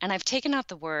 And I've taken out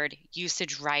the word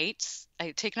usage rights.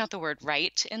 I've taken out the word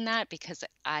right in that because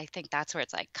I think that's where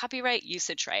it's like copyright,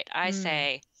 usage right. I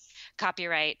say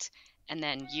copyright and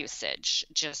then usage,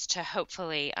 just to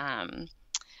hopefully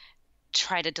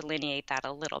try to delineate that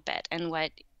a little bit. And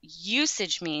what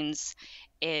usage means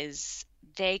is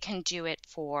they can do it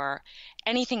for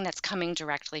anything that's coming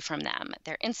directly from them,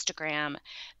 their Instagram,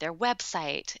 their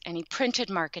website, any printed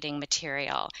marketing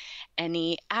material,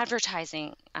 any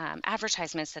advertising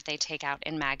advertisements that they take out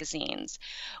in magazines,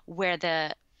 where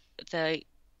the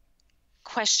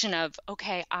question of,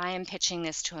 okay, I am pitching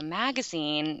this to a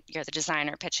magazine, you're the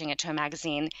designer pitching it to a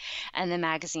magazine, and the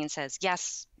magazine says,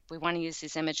 yes, we want to use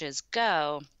these images,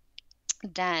 go,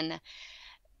 then,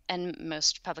 and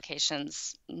most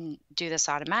publications do this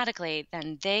automatically,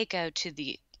 then they go to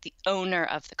the owner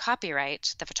of the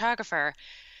copyright, the photographer,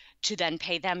 to then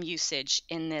pay them usage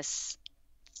in this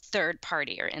third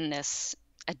party or in this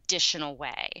additional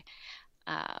way.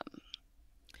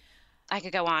 I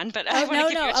could go on, but I want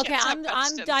to give you a chance Okay,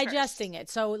 I'm digesting first. it.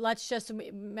 So let's just,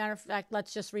 matter of fact,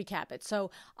 let's just recap it.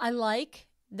 So I like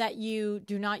that you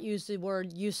do not use the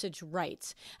word usage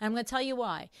rights. And I'm going to tell you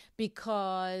why.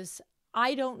 Because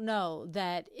I don't know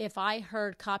that if I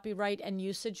heard copyright and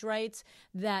usage rights,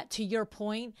 that to your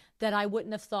point, that I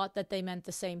wouldn't have thought that they meant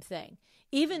the same thing.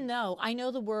 Even though I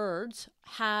know the words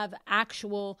have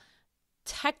actual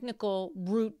technical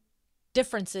root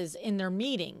differences in their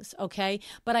meetings, okay?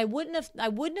 But I wouldn't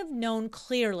have known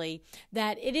clearly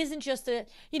that it isn't just a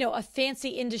fancy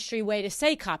industry way to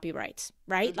say copyrights,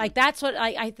 right? Like that's what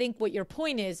I think what your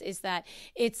point is that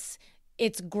it's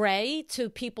gray to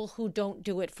people who don't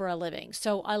do it for a living.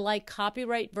 So I like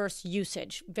copyright versus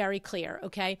usage, very clear,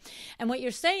 okay? And what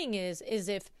you're saying is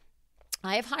if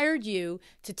I have hired you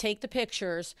to take the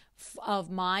pictures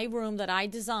of my room that I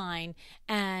design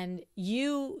and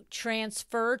you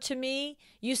transfer to me,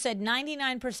 you said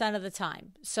 99% of the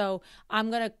time. So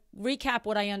I'm going to recap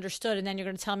what I understood and then you're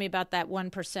going to tell me about that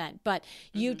 1%. But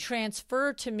you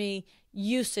transfer to me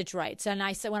usage rights. And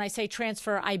I said, when I say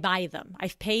transfer, I buy them.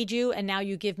 I've paid you and now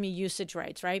you give me usage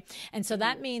rights, right? And so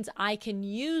that means I can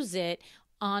use it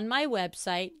on my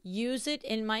website, use it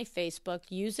in my Facebook,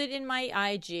 use it in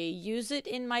my IG, use it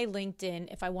in my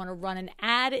LinkedIn. If I want to run an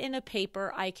ad in a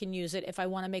paper, I can use it. If I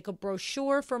want to make a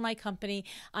brochure for my company,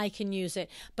 I can use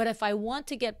it. But if I want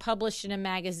to get published in a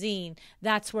magazine,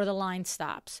 that's where the line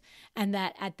stops. And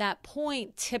that at that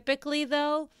point, typically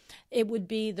though, it would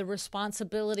be the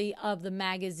responsibility of the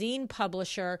magazine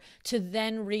publisher to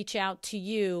then reach out to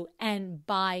you and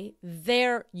buy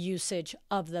their usage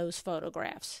of those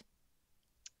photographs.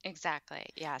 Exactly.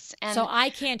 Yes. And so I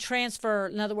can't transfer.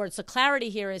 In other words, the clarity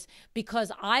here is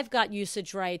because I've got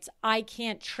usage rights, I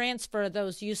can't transfer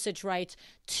those usage rights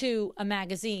to a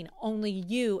magazine. Only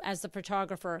you as the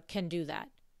photographer can do that.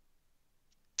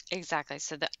 Exactly.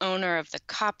 So the owner of the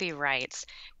copyrights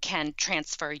can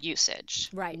transfer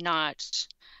usage, right? Not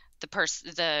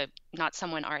not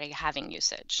someone already having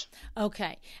usage.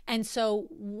 Okay. And so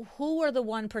who are the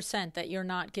 1% that you're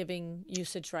not giving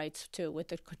usage rights to with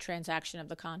the transaction of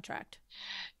the contract?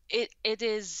 It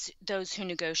is those who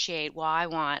negotiate, well, I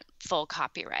want full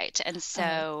copyright. And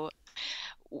so,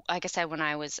 like I said, when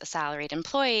I was a salaried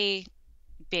employee,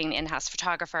 being the in-house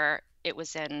photographer, it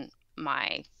was in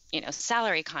my,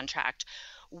 salary contract.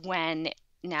 When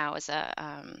now as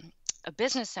a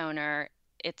business owner,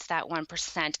 it's that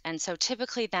 1%. And so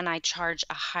typically then I charge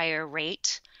a higher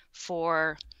rate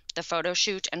for the photo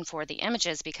shoot and for the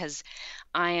images because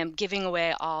I am giving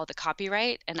away all the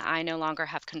copyright and I no longer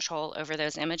have control over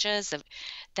those images.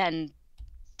 Then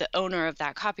the owner of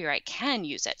that copyright can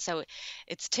use it. So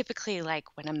it's typically like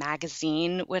when a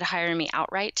magazine would hire me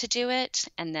outright to do it,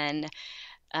 and then,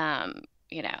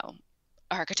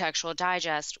 Architectural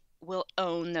Digest will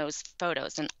own those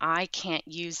photos and I can't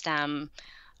use them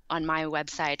on my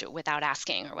website without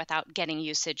asking or without getting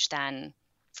usage then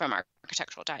from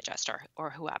Architectural Digest or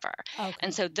whoever. Okay.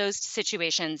 And so those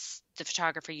situations, the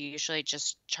photographer usually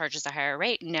just charges a higher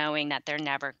rate knowing that they're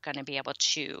never going to be able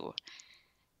to,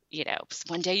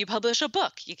 one day you publish a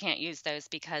book, you can't use those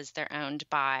because they're owned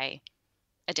by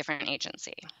a different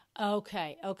agency.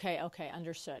 Okay.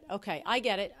 Understood. Okay. I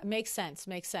get it. Makes sense.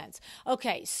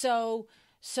 Okay. So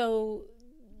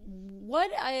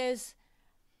what is...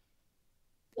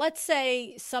 let's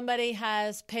say somebody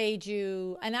has paid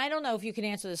you, and I don't know if you can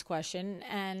answer this question,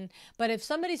 but if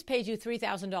somebody's paid you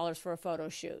 $3,000 for a photo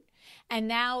shoot, and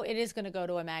now it is going to go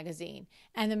to a magazine,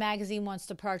 and the magazine wants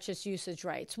to purchase usage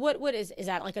rights, what is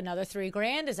that, like another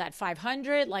 $3,000? Is that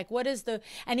 500? Like, what is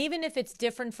and even if it's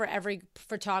different for every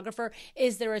photographer,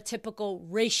 is there a typical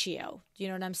ratio? Do you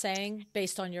know what I'm saying?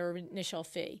 Based on your initial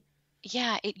fee?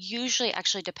 Yeah, it usually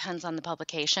actually depends on the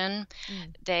publication.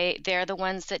 They're the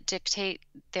ones that dictate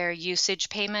their usage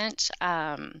payment.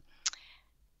 And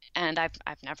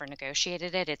I've never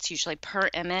negotiated it. It's usually per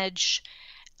image.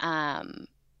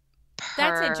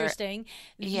 That's interesting.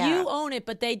 Yeah. You own it,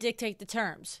 but they dictate the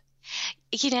terms.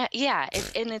 Yeah,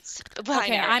 and it's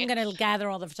okay. I'm going to gather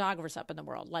all the photographers up in the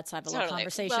world. Let's have a little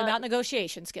conversation about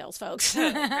negotiation skills, folks.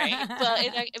 Right. Well,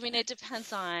 it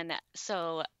depends on.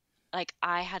 So, like,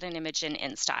 I had an image in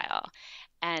InStyle,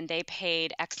 and they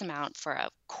paid X amount for a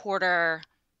quarter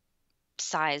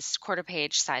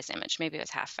page size image. Maybe it was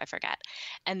half, I forget.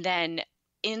 And then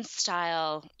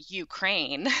InStyle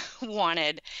Ukraine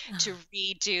wanted to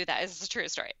redo that. This is a true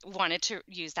story. Wanted to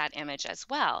use that image as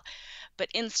well.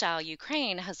 But InStyle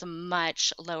Ukraine has a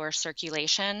much lower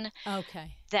circulation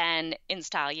than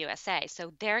InStyle USA.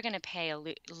 So they're going to pay a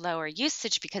lower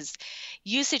usage, because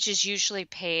usage is usually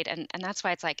paid. And that's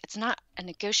why it's not a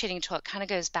negotiating tool. It kind of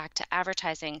goes back to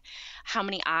advertising, how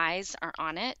many eyes are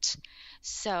on it.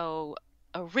 So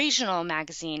a regional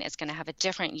magazine is going to have a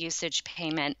different usage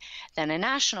payment than a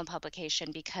national publication,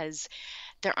 because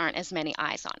there aren't as many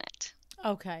eyes on it.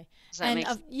 Okay.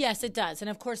 Yes, it does. And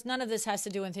of course, none of this has to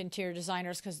do with interior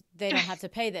designers, because they don't have to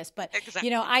pay this. But,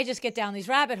 exactly. I just get down these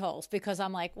rabbit holes because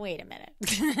I'm like, wait a minute.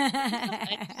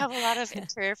 I have a lot of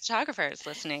interior photographers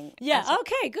listening. Yeah.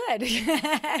 Okay, good.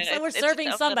 So we're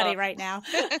serving somebody right now.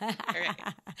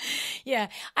 Right. Yeah.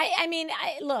 I mean,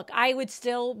 look, I would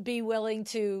still be willing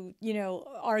to,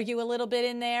 argue a little bit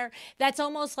in there. That's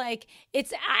almost like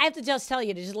I have to just tell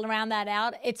you, to just round that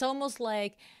out, it's almost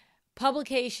like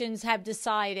publications have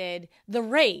decided the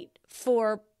rate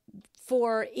for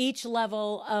each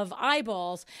level of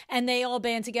eyeballs, and they all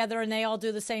band together and they all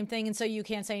do the same thing, and so you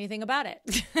can't say anything about it.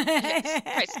 Yes,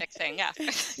 price fixing, yeah.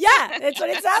 Yeah, that's what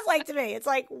it sounds like to me. It's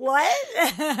like, what?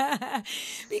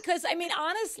 Because, I mean,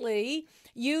 honestly,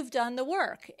 you've done the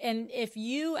work. And if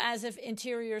you, as if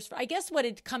interiors, I guess what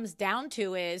it comes down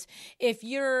to is, if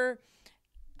you're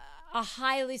a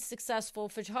highly successful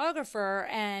photographer,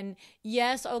 and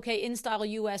yes, okay, InStyle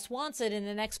US wants it, and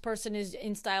the next person is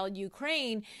InStyle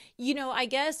Ukraine, I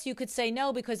guess you could say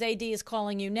no, because AD is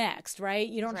calling you next, right?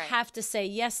 You don't have to say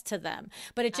yes to them.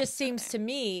 But it just seems to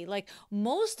me like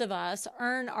most of us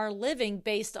earn our living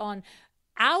based on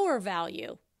our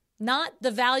value, not the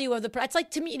value of the price. It's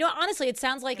like, to me, honestly, it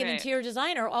sounds like an interior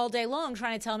designer all day long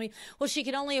trying to tell me, well, she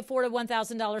can only afford a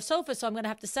 $1,000 sofa, so I'm going to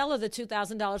have to sell her the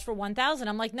 $2,000 for $1,000.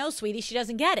 I'm like, no, sweetie, she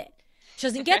doesn't get it. She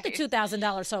doesn't get the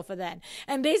 $2,000 sofa then.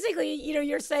 And basically,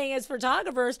 you're saying, as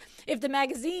photographers, if the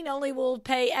magazine only will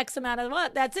pay X amount of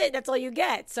month, that's it. That's all you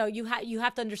get. So you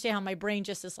have to understand how my brain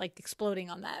just is like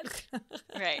exploding on that.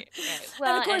 Right.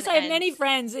 Well, and of course, I have many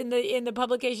friends in the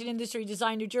publication industry,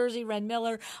 Design New Jersey, Ren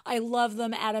Miller. I love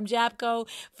them. Adam Japko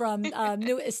from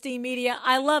New Esteem Media.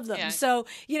 I love them. Yeah. So,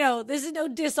 this is no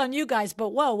diss on you guys, but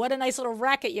whoa, what a nice little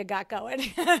racket you got going.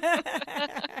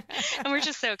 And we're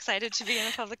just so excited to be in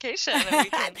a publication.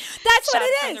 That's what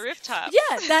it is. On the rooftop.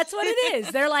 Yeah, that's what it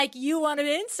is. They're like, you want it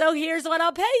in, so here's what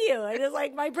I'll pay you. And it's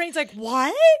like, my brain's like,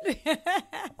 what?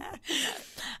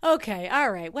 Okay,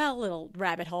 all right. Well, a little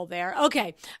rabbit hole there.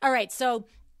 Okay, all right. So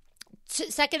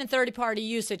second and third party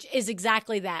usage is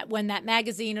exactly that, when that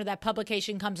magazine or that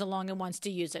publication comes along and wants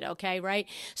to use it. Okay, right?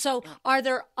 So are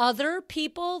there other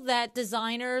people that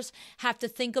designers have to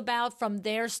think about from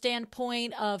their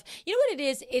standpoint of, what it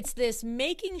is? It's this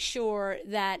making sure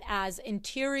that as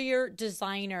interior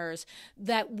designers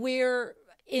that we're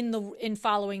in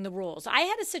following the rules. I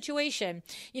had a situation,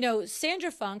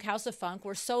 Sandra Funk, House of Funk,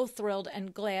 we're so thrilled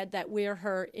and glad that we're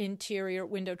her interior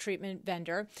window treatment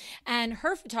vendor. And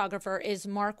her photographer is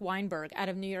Mark Weinberg out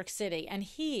of New York City. And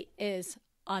he is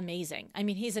amazing. I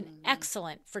mean, he's an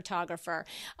excellent photographer.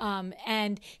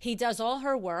 And he does all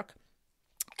her work.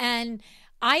 And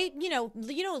I'm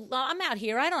out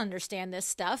here. I don't understand this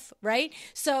stuff, right?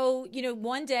 So,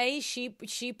 one day she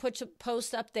puts a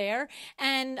post up there,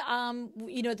 and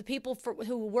the people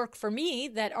who work for me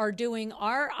that are doing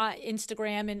our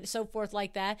Instagram and so forth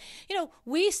like that,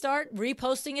 we start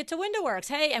reposting it to WindowWorks.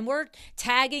 Hey, and we're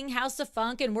tagging House of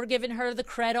Funk, and we're giving her the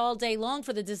cred all day long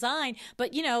for the design,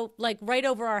 but like right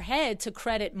over our head to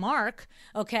credit Mark,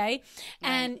 okay?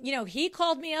 Right. And he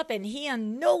called me up, and he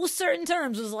on no certain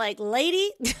terms was like, lady,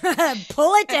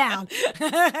 pull it down.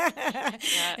 Yeah.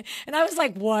 And I was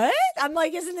like, what? I'm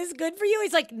like, isn't this good for you?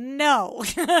 He's like, no.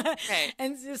 Right.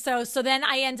 And so then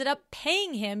I ended up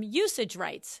paying him usage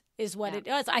rights is what it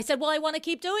was. I said, well, I want to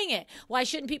keep doing it. Why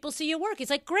shouldn't people see your work?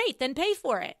 He's like, great, then pay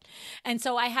for it. And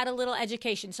so I had a little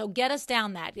education. So get us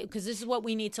down that, because this is what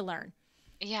we need to learn.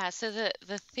 Yeah, so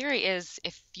the theory is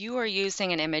if you are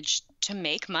using an image to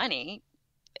make money,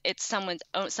 it's someone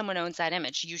owns that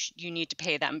image. You need to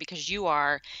pay them because you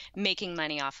are making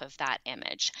money off of that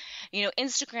image.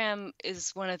 Instagram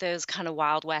is one of those kind of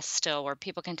Wild West still where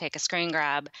people can take a screen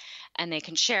grab and they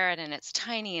can share it, and it's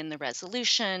tiny and the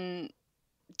resolution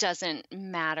doesn't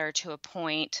matter to a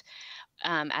point,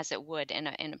 as it would in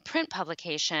a print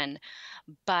publication.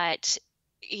 But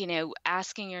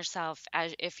asking yourself,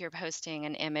 as if you're posting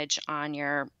an image on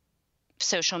your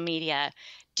social media,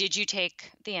 did you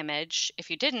take the image? If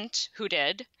you didn't, who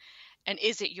did? And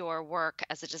is it your work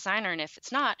as a designer? And if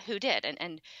it's not, who did?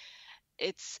 And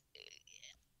it's,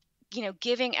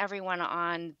 giving everyone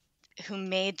on who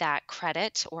made that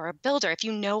credit, or a builder. If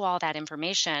you know all that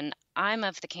information, I'm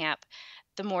of the camp,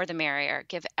 the more the merrier.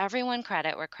 Give everyone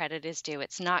credit where credit is due.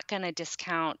 It's not going to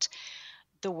discount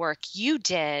the work you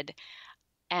did.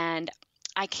 And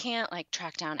I can't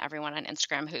track down everyone on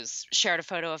Instagram who's shared a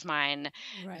photo of mine,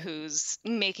 Right. who's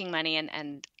making money,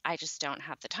 and I just don't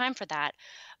have the time for that.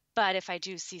 But if I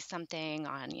do see something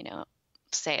on,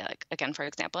 say, again, for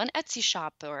example, an Etsy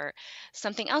shop or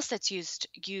something else that's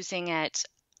using it,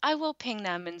 I will ping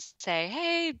them and say,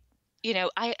 hey,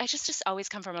 I just always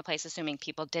come from a place assuming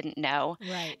people didn't know.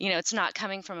 Right. It's not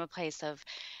coming from a place of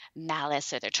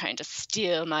malice or they're trying to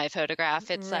steal my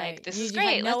photograph. It's Right. like, this You is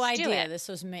great. had no Let's do idea it. this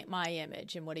was my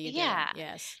image, and what are you Yeah. doing?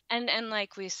 Yes. And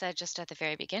like we said just at the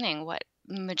very beginning, what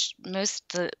most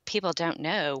the people don't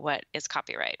know what is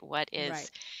copyright, what is Right.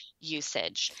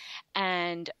 usage.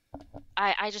 And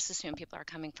I just assume people are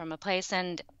coming from a place,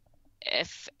 and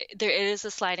if there is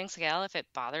a sliding scale, if it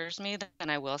bothers me, then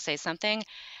I will say something.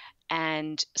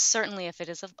 And certainly if it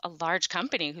is a large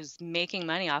company who's making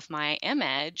money off my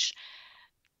image,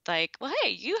 well, hey,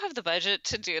 you have the budget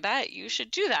to do that. You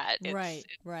should do that. Right.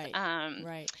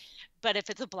 Right. But if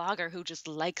it's a blogger who just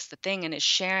likes the thing and is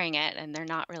sharing it and they're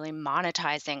not really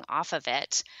monetizing off of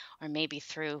it, or maybe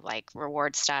through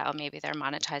reward style, maybe they're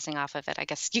monetizing off of it. I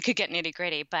guess you could get nitty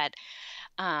gritty, but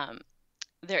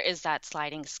there is that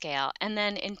sliding scale. And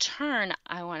then in turn,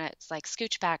 I want to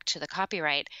scooch back to the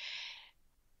copyright.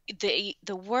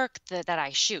 The work that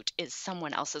I shoot is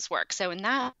someone else's work. So in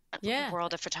that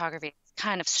world of photography, it's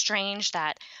kind of strange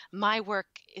that my work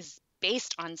is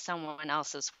based on someone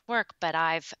else's work, but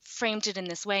I've framed it in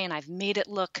this way and I've made it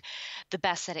look the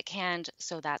best that it can.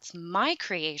 So that's my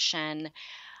creation.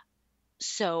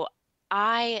 So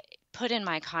I put in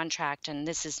my contract, and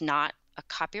this is not a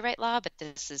copyright law, but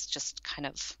this is just kind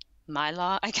of my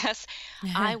law, I guess.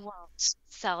 I won't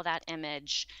sell that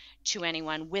image to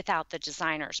anyone without the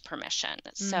designer's permission.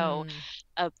 So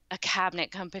a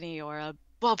cabinet company or a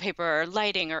wallpaper or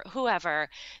lighting or whoever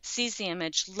sees the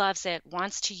image, loves it,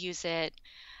 wants to use it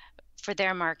for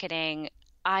their marketing,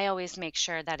 I always make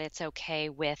sure that it's okay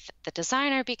with the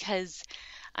designer, because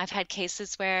I've had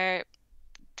cases where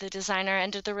the designer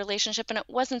ended the relationship and it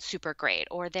wasn't super great,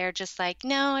 or they're just like,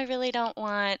 no, I really don't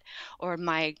want, or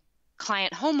my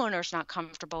client homeowner's not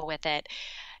comfortable with it.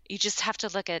 You just have to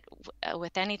look at,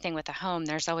 with anything with a home,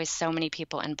 there's always so many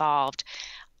people involved.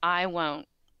 I won't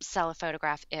sell a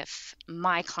photograph if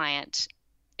my client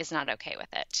is not okay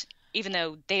with it, even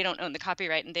though they don't own the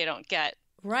copyright and they don't get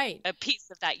a piece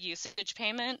of that usage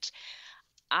payment.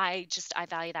 I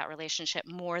value that relationship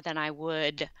more than I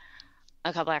would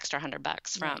a couple extra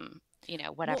 $100 from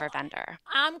whatever vendor.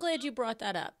 I'm glad you brought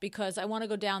that up, because I want to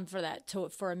go down for that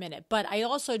for a minute. But I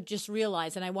also just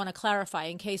realized, and I want to clarify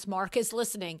in case Mark is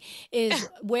listening, is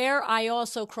where I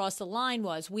also crossed the line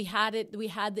was we had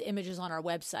the images on our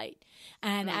website.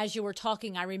 And as you were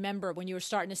talking, I remember when you were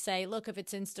starting to say, look, if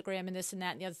it's Instagram and this and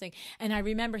that and the other thing. And I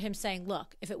remember him saying,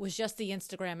 look, if it was just the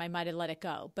Instagram, I might have let it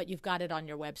go, but you've got it on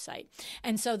your website.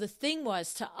 And so the thing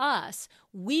was, to us,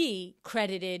 we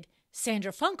credited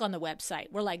Sandra Funk on the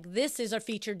website. We're like, this is our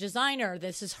featured designer.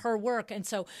 This is her work. And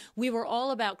so we were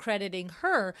all about crediting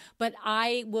her, but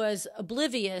I was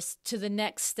oblivious to the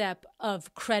next step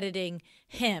of crediting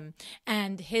him.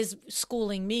 And his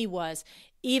schooling me was,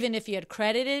 even if you had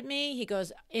credited me, he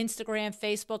goes, Instagram,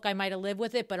 Facebook, I might have lived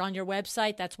with it, but on your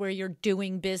website, that's where you're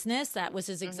doing business. That was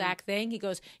his exact thing. He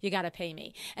goes, you got to pay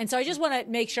me. And so I just want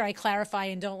to make sure I clarify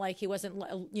and don't he wasn't,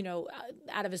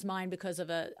 out of his mind because of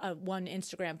a one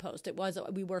Instagram post.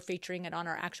 We were featuring it on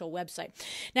our actual website.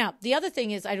 Now, the other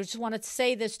thing is, I just wanted to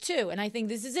say this too, and I think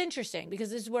this is interesting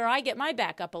because this is where I get my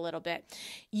back up a little bit.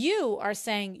 You are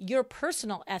saying your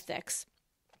personal ethics.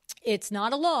 It's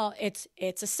not a law. It's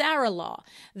a Sarah law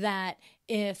that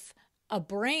if a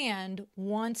brand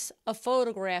wants a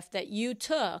photograph that you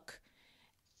took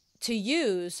to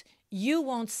use, you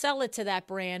won't sell it to that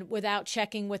brand without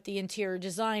checking with the interior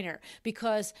designer.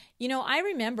 Because, I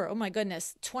remember, oh my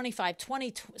goodness, 20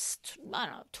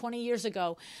 years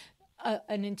ago,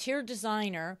 an interior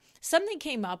designer, something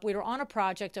came up. We were on a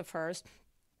project of hers.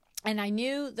 And I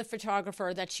knew the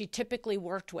photographer that she typically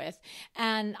worked with.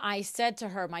 And I said to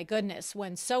her, my goodness,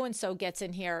 when so-and-so gets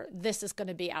in here, this is going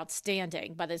to be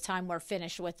outstanding. By the time we're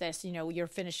finished with this, you're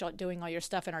finished doing all your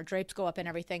stuff and our drapes go up and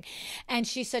everything. And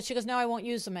she goes, no, I won't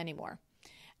use them anymore.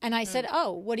 And I said,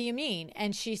 oh, what do you mean?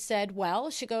 And she said,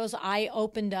 well, she goes, I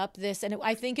opened up this, and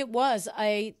I think it was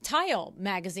a tile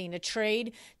magazine, a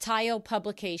trade tile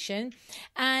publication.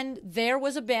 And there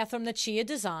was a bathroom that she had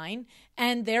designed,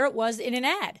 and there it was in an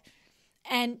ad.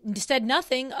 And said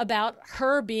nothing about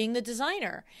her being the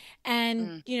designer.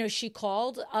 And, she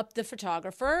called up the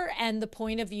photographer, and the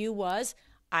point of view was,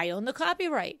 I own the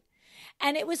copyright.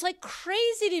 And it was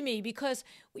crazy to me because,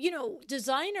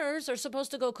 designers are supposed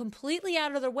to go completely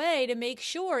out of their way to make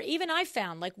sure. Even I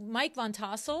found Mike Von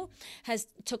Tassel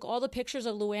took all the pictures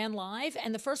of Luann live.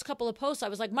 And the first couple of posts, I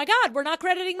was like, my God, we're not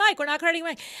crediting Mike. We're not crediting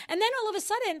Mike. And then all of a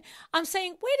sudden I'm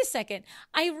saying, wait a second,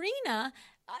 Irina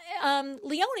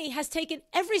Leone has taken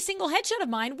every single headshot of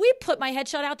mine. We put my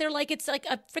headshot out there like it's like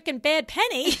a freaking bad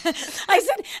penny. I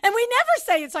said, and we never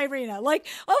say it's Irina. All of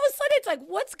a sudden it's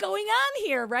what's going on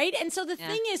here, right? And so the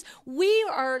thing is,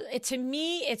 to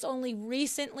me, it's only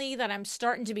recently that I'm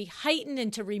starting to be heightened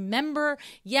and to remember,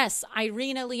 yes,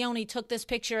 Irina Leone took this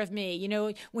picture of me.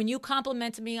 When you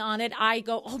complimented me on it, I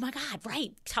go, oh my God,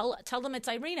 right. Tell them it's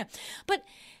Irina. But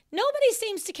nobody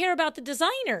seems to care about the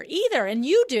designer either. And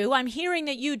you do. I'm hearing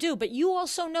that you do. But you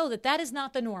also know that is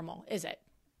not the normal, is it?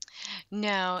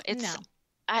 No, it's no.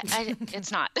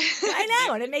 It's not. I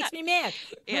know, and it makes me mad.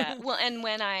 Yeah. Well, and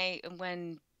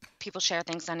when people share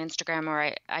things on Instagram,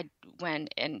 or when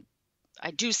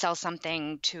I do sell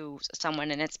something to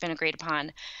someone and it's been agreed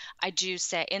upon, I do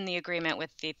say in the agreement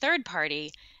with the third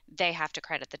party, they have to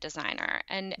credit the designer.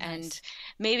 And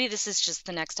maybe this is just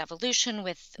the next evolution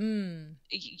with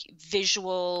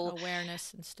visual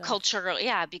awareness and stuff. Cultural,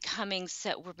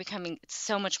 we're becoming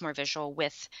so much more visual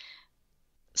with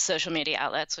social media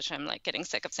outlets, which I'm getting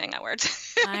sick of saying that word.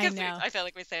 I know. I feel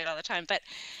like we say it all the time, but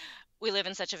we live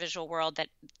in such a visual world that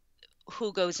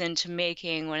who goes into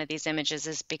making one of these images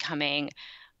is becoming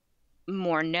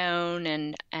more known,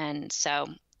 and so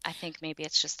I think maybe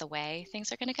it's just the way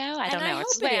things are going to go. I don't know.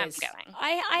 It's the way I'm going.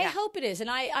 I hope it is. And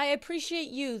I appreciate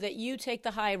that you take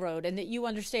the high road and that you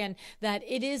understand that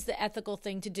it is the ethical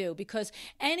thing to do, because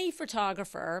any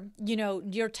photographer,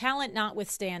 your talent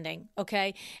notwithstanding,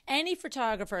 okay, any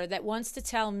photographer that wants to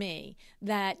tell me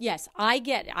that, yes, I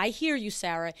hear you,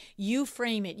 Sarah, you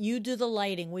frame it, you do the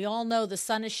lighting. We all know the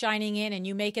sun is shining in and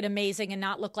you make it amazing and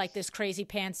not look like this crazy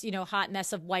pants, hot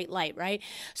mess of white light, right?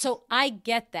 So I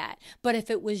get that. But if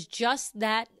it was just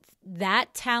that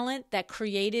talent that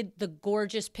created the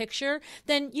gorgeous picture,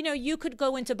 then you could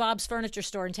go into Bob's furniture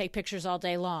store and take pictures all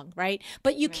day long, right?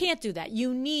 But you can't do that.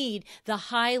 You need the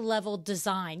high level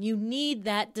design. You need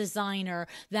that designer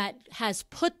that has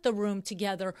put the room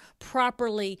together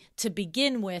properly to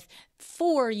begin with,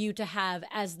 for you to have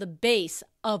as the base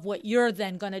of what you're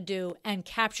then going to do and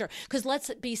capture. Because let's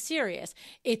be serious,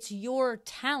 it's your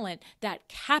talent that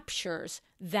captures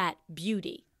that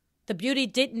beauty. The beauty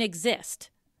didn't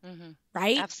exist,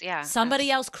 right? Somebody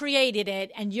else created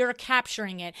it and you're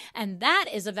capturing it. And that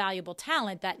is a valuable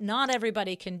talent that not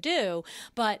everybody can do.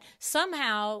 But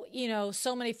somehow,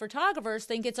 so many photographers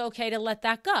think it's okay to let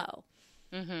that go.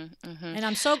 And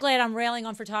I'm so glad I'm railing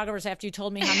on photographers after you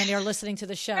told me how many are listening to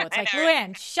the show. It's like,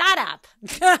 Luann, shut up.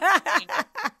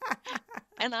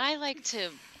 And I like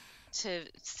to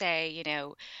say,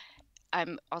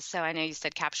 I'm also, I know you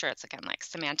said capture, it's I'm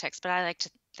semantics, but I like to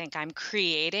think I'm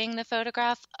creating the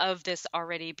photograph of this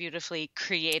already beautifully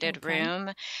created room,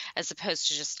 as opposed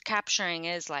to just capturing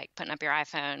is putting up your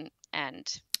iPhone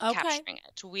and capturing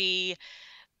it. We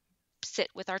sit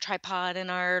with our tripod and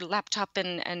our laptop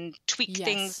and tweak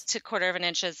things to 1/4 of an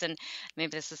inches. And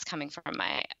maybe this is coming from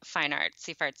my fine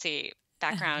artsy fartsy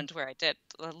background where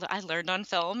I learned on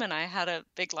film, and I had a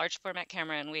big, large format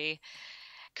camera, and we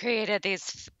created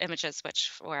these images, which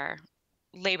were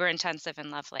labor intensive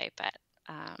and lovely, but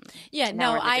yeah,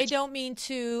 no, I don't mean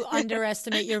to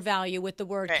underestimate your value with the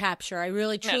word capture. I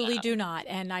really, truly do not.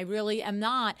 And I really am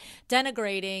not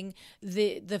denigrating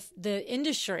the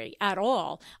industry at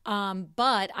all.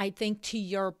 But I think to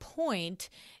your point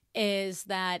is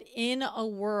that in a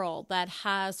world that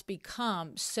has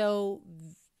become so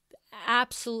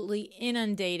absolutely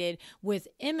inundated with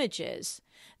images,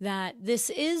 that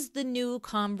this is the new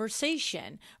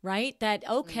conversation, right? That,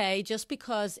 okay, just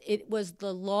because it was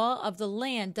the law of the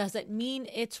land doesn't mean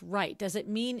it's right, doesn't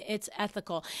mean it's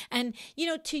ethical. And,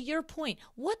 to your point,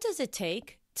 what does it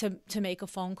take to make a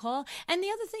phone call? And the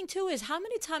other thing, too, is how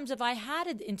many times have I had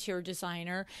an interior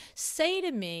designer say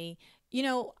to me,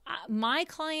 my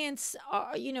clients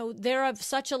are, they're of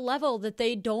such a level that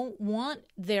they don't want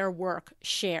their work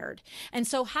shared. And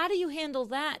so how do you handle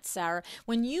that, Sarah,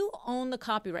 when you own the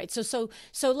copyright? So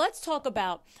let's talk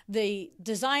about the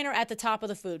designer at the top of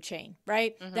the food chain,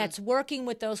 right? Mm-hmm. That's working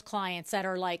with those clients that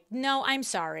are like, no, I'm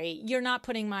sorry, you're not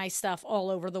putting my stuff all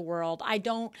over the world.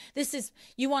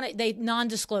 They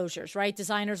non-disclosures, right?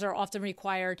 Designers are often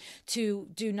required to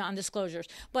do non-disclosures.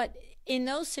 But in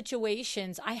those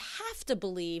situations, I have to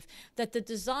believe that the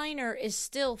designer is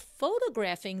still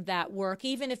photographing that work,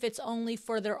 even if it's only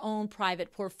for their own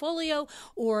private portfolio,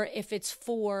 or if it's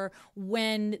for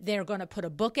when they're going to put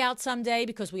a book out someday,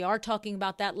 because we are talking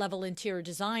about that level interior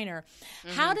designer.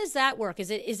 Mm-hmm. How does that work? Is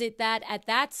it that at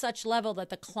that such level that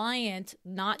the client,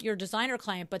 not your designer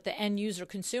client, but the end user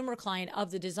consumer client of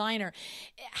the designer,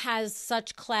 has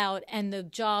such clout and the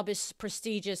job is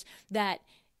prestigious that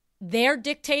they're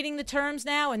dictating the terms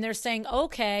now, and they're saying,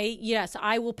 okay, yes,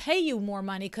 I will pay you more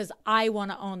money because I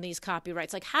want to own these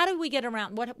copyrights? Like, how do we get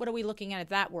around? What are we looking at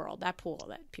that world, that pool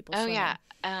that people swim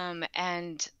in?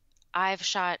 And I've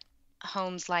shot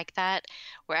homes like that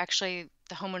where actually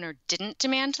the homeowner didn't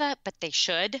demand that, but they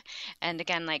should. And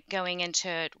again, like going into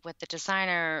it with the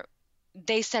designer,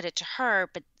 they said it to her,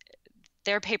 but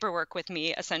their paperwork with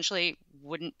me essentially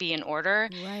wouldn't be in order.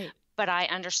 Right. But I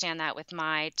understand that with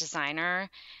my designer,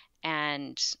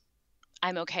 and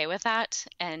I'm okay with that.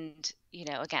 And,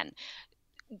 again,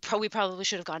 we probably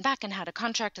should have gone back and had a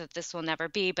contract that this will never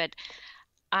be, but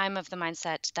I'm of the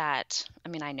mindset that,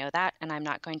 I know that, and I'm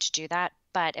not going to do that.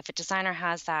 But if a designer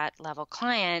has that level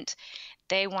client,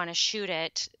 they want to shoot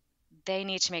it, they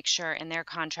need to make sure in their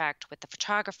contract with the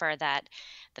photographer that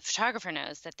the photographer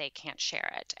knows that they can't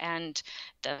share it. And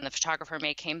then the photographer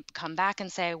may come back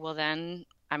and say, well, then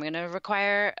I'm going to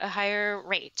require a higher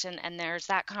rate. And there's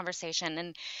that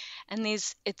conversation. And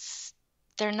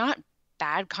they're not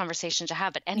bad conversations to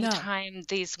have, but anytime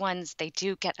these ones, they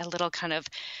do get a little kind of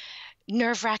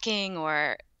nerve-wracking,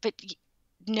 but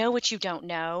know what you don't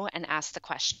know and ask the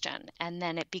question. And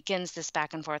then it begins this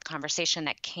back and forth conversation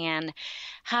that can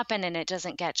happen, and it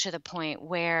doesn't get to the point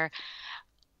where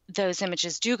those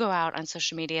images do go out on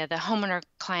social media, the homeowner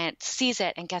client sees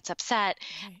it and gets upset,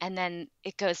 and then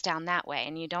it goes down that way.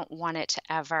 And you don't want it to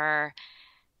ever,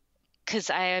 because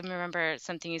I remember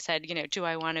something you said, do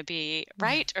I want to be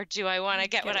right, or do I want to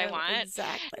get what I want?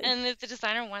 Exactly. And if the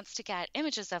designer wants to get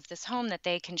images of this home that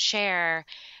they can share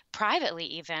privately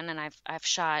even, and I've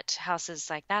shot houses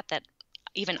like that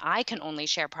even I can only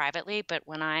share privately, but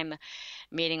when I'm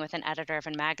meeting with an editor of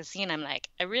a magazine, I'm like,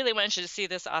 I really want you to see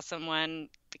this awesome one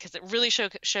because it really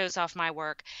shows off my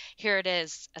work. Here it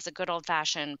is as a good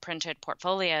old-fashioned printed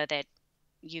portfolio that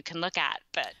you can look at.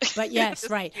 But yes,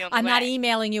 right. I'm not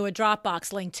emailing you a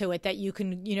Dropbox link to it that you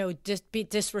can,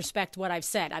 disrespect what I've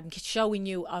said. I'm showing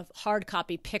you a hard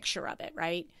copy picture of it,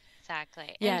 right?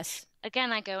 Exactly. Yes. And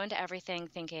again, I go into everything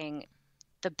thinking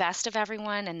the best of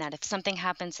everyone, and that if something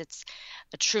happens, it's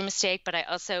a true mistake. But I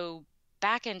also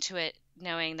back into it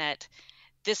knowing that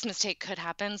this mistake could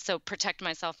happen, so protect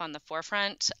myself on the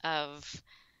forefront of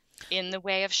in the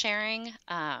way of sharing.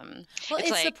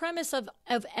 It's the premise of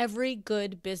every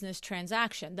good business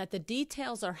transaction, that the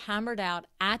details are hammered out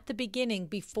at the beginning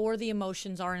before the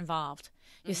emotions are involved.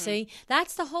 You see,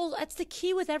 that's the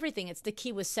key with everything. It's the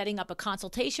key with setting up a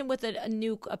consultation with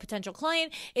a potential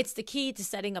client. It's the key to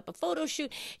setting up a photo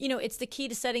shoot. It's the key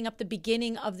to setting up the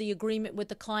beginning of the agreement with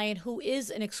the client who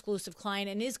is an exclusive client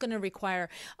and is going to require,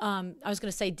 I was going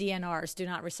to say DNRs, do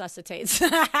not resuscitate.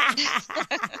 Sometimes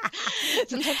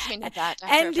we need that.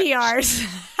 NDRs.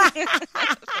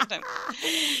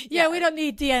 Yeah, we don't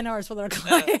need DNRs with our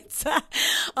clients.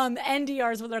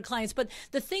 NDRs with our clients. But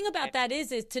the thing about that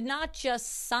is to not just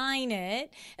just sign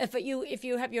it. If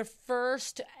you have your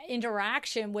first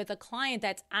interaction with a client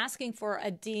that's asking for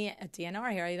a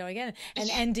DNR here, again, an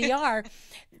NDR,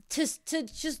 to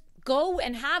just go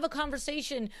and have a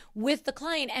conversation with the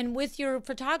client and with your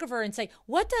photographer and say,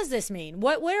 what does this mean?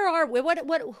 Where are we?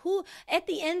 Who, at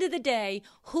the end of the day,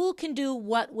 who can do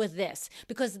what with this?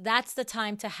 Because that's the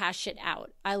time to hash it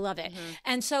out. I love it.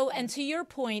 And to your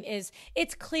point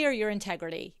it's clear your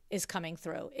integrity is coming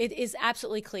through. It is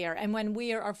absolutely clear. And when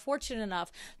we are fortunate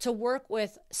enough to work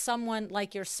with someone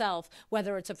like yourself,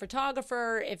 whether it's a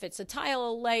photographer, if it's a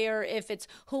tile layer, if it's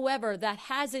whoever that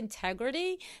has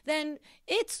integrity, then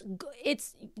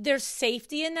there's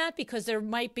safety in that, because there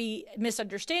might be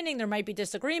misunderstanding, there might be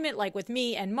disagreement, like with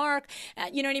me and Mark,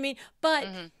 you know what I mean? But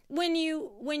when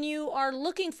you are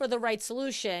looking for the right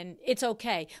solution, it's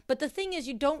okay. But the thing is,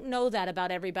 you don't know that about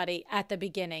everybody at the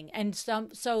beginning. And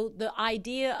so the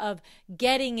idea of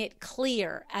getting it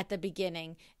clear at the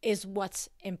beginning is what's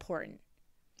important.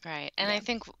 Right. And I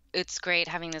think it's great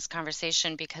having this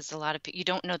conversation, because a lot of people, you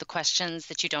don't know the questions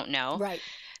that you don't know. Right.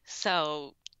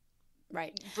 So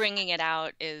bringing it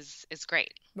out is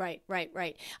great. Right.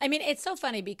 I mean, it's so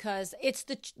funny because it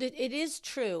is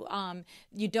true.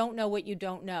 You don't know what you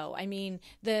don't know. I mean,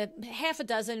 the half a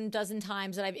dozen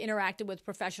times that I've interacted with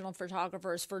professional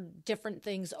photographers for different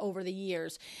things over the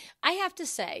years, I have to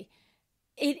say,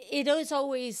 it is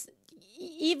always,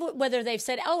 even whether they've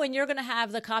said, oh, and you're going to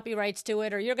have the copyrights to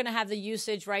it, or you're going to have the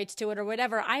usage rights to it, or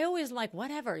whatever, I always like,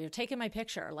 whatever, you're taking my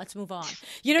picture, let's move on.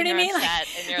 You know what I mean?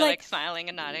 And you're like smiling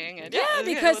and nodding. And,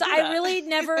 because I really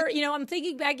never, I'm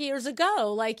thinking back years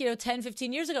ago, 10,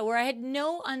 15 years ago, where I had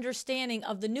no understanding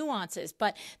of the nuances.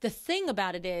 But the thing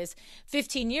about it is,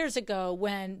 15 years ago,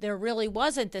 when there really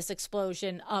wasn't this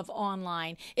explosion of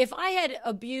online, if I had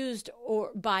abused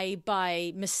or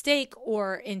by mistake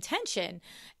or intention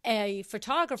a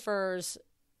photographer's,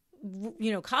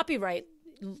 copyright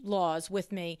laws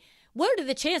with me, what are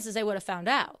the chances they would have found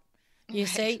out? You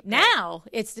see, now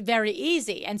it's very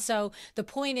easy. And so the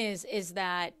point is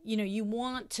that, you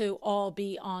want to all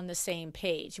be on the same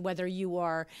page, whether you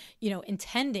are,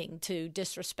 intending to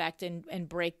disrespect and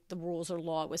break the rules or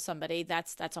law with somebody,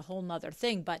 that's a whole nother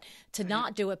thing. But to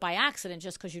not do it by accident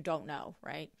just because you don't know,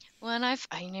 right? Well, and I've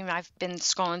been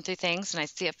scrolling through things, and I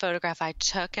see a photograph I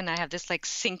took, and I have this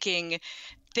syncing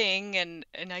thing, and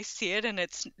I see it, and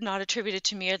it's not attributed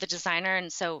to me or the designer.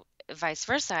 And so vice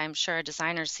versa, I'm sure a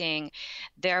designer seeing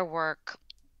their work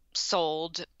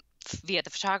sold via the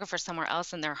photographer somewhere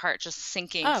else, and their heart just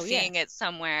sinking, seeing it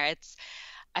somewhere.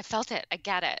 I felt it. I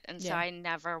get it. And so I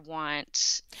never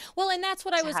want. Well, and that's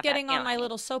what I was getting on my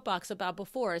little soapbox about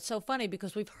before. It's so funny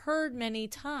because we've heard many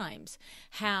times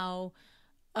how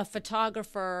a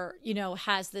photographer,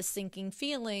 has this sinking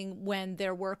feeling when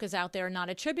their work is out there and not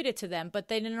attributed to them. But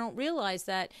they don't realize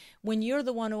that when you're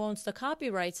the one who owns the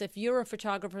copyrights, if you're a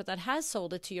photographer that has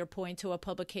sold it, to your point, to a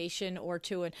publication or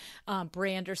to a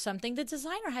brand or something, the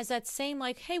designer has that same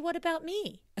hey, what about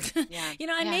me?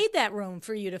 I made that room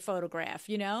for you to photograph,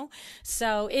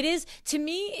 So it is, to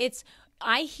me,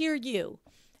 I hear you.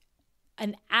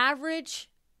 An average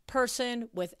person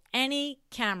with any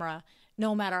camera,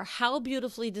 no matter how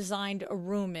beautifully designed a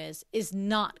room is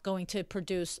not going to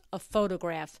produce a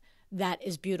photograph that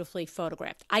is beautifully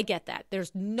photographed. I get that.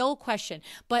 There's no question.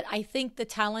 But I think the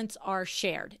talents are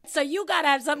shared. So you got to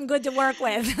have something good to work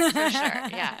with. For sure,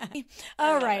 yeah.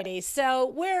 All righty. So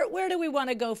where do we want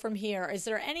to go from here? Is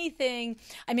there anything?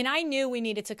 I mean, I knew we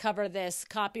needed to cover this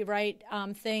copyright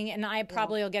thing, and I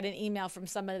probably will get an email from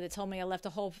somebody that told me I left a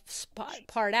whole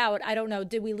part out. I don't know.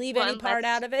 Did we leave any part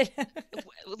out of it?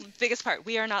 Biggest part,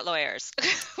 we are not lawyers.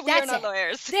 We are not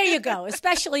lawyers. There you go,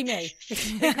 especially me.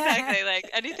 Exactly.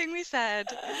 Anything we said,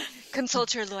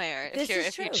 consult your lawyer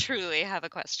if you truly have a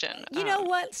question. You know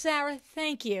what, Sarah?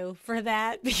 Thank you for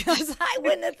that, because I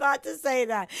wouldn't have thought to say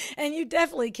that. And you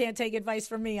definitely can't take advice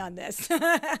from me on this.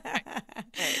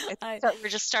 Right. We're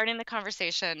just starting the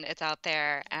conversation. It's out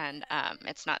there, and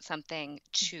it's not something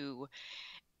to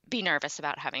be nervous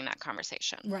about having that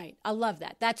conversation. Right. I love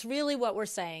that. That's really what we're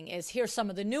saying is, here's some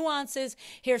of the nuances.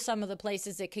 Here's some of the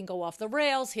places it can go off the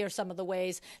rails. Here's some of the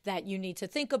ways that you need to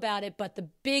think about it. But the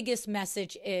biggest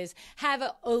message is have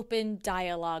an open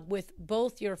dialogue with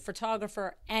both your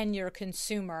photographer and your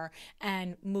consumer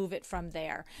and move it from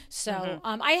there. So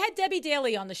I had Debbie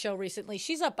Daly on the show recently.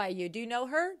 She's up by you. Do you know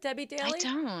her, Debbie Daly?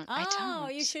 I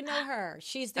don't. You should know her.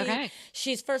 She's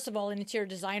she's, first of all, an interior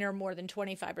designer more than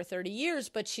 25 or 30 years,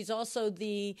 but she's also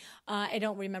the, I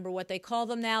don't remember what they call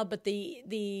them now, but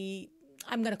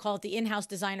I'm going to call it the in-house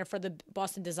designer for the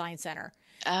Boston Design Center.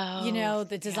 You Oh, know,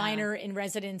 the yeah. designer in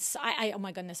residence. Oh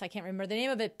my goodness, I can't remember the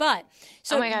name of it. But Oh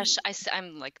so my gosh,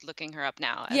 I'm like looking her up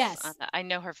now. yes. I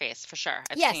know her face for sure.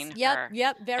 I've Yes, seen yep, her.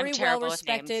 yep. I'm Very well terrible with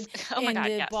names. respected Oh my in God, the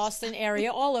yes. Boston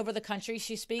area, all over the country.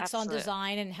 She speaks on Absolute.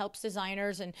 design and helps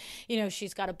designers, and you know,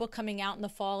 she's got a book coming out in the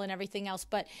fall and everything else.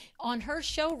 But on her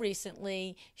show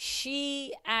recently,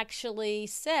 she actually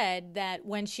said that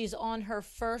when she's on her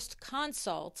first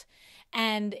consult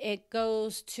and it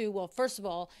goes to, well, first of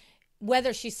all,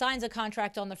 whether she signs a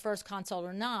contract on the first consult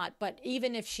or not, but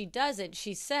even if she doesn't,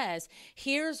 she says,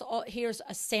 here's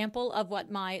a sample of what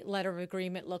my letter of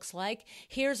agreement looks like.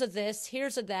 Here's a this,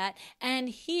 here's a that, and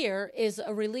here is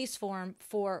a release form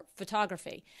for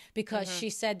photography. Because Hmm. she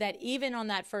said that even on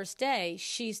that first day,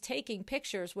 she's taking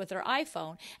pictures with her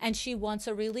iPhone and she wants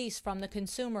a release from the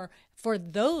consumer for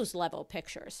those level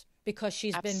pictures because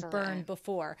she's been Absolutely. burned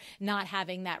before not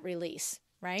having that release,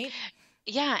 right?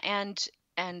 Yeah, and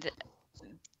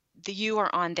you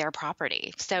are on their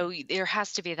property, so there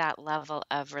has to be that level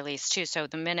of release too. So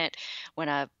the minute when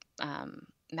a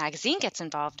magazine gets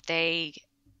involved, they,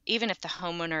 even if the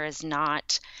homeowner is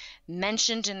not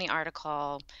mentioned in the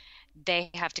article,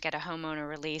 they have to get a homeowner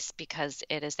release because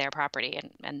it is their property,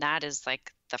 and that is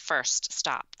like the first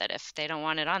stop. That if they don't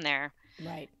want it on there,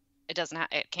 Right.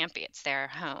 it can't be. It's their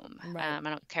home. Right. I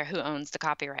don't care who owns the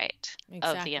copyright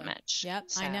of the Exactly. image. Yep,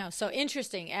 So I know. So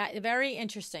interesting, very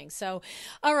interesting. So,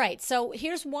 all right. So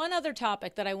here's one other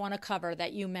topic that I want to cover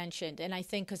that you mentioned, and I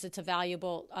think because it's a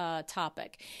valuable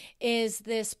topic, is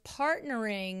this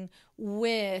partnering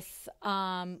with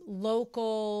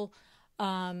local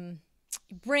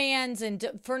brands and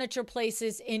furniture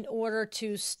places in order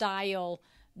to style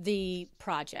the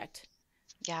project.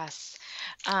 yes.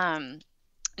 Um,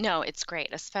 no, it's great,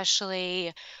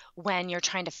 especially when you're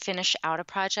trying to finish out a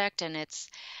project and it's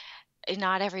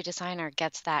not every designer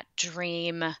gets that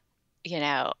dream.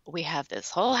 We have this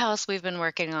whole house we've been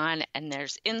working on and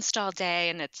there's install day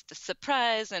and it's the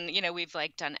surprise and we've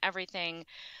like done everything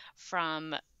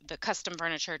from the custom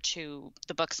furniture to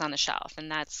the books on the shelf,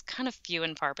 and that's kind of few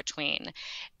and far between.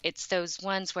 It's those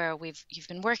ones where you've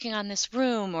been working on this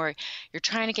room, or you're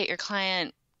trying to get your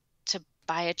client to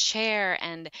buy a chair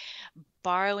and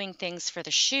borrowing things for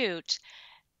the shoot.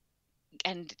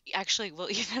 And actually, well,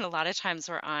 even a lot of times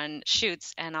we're on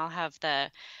shoots and I'll have the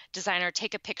designer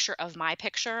take a picture of my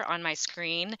picture on my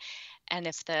screen. And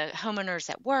if the homeowners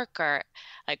at work are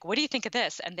like, what do you think of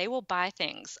this? And they will buy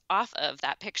things off of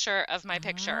that picture of my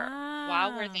picture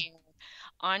while we're Ah. there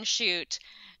on shoot,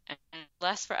 and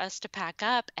less for us to pack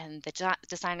up. And the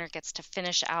designer gets to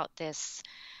finish out this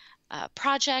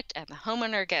project, and the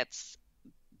homeowner gets,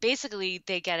 basically,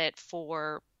 they get it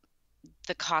for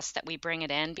the cost that we bring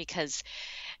it in, because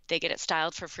they get it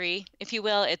styled for free, if you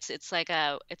will. It's like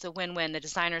it's a win-win. The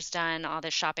designer's done all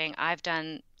this shopping, I've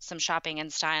done some shopping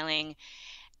and styling,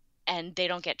 and they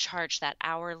don't get charged that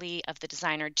hourly of the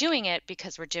designer doing it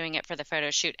because we're doing it for the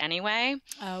photo shoot anyway.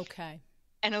 Okay.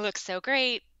 And it looks so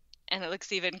great, and it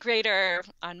looks even greater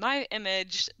on my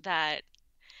image that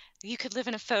you could live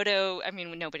in a photo. I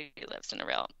mean, nobody lives in a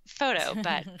real photo,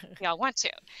 but we all want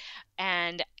to.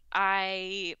 And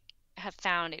I have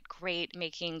found it great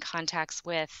making contacts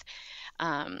with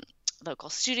um, local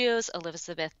studios.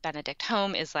 Elizabeth Benedict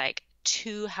Home is like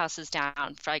two houses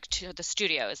down, for like the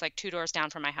studio is like two doors down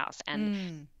from my house. And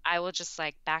Mm. I will just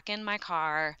like back in my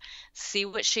car, see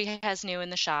what she has new in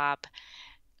the shop.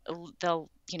 They'll,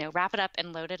 wrap it up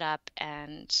and load it up.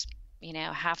 And,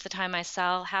 half the time I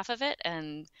sell half of it,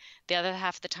 and the other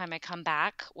half of the time I come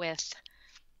back with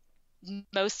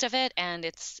most of it. And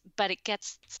but it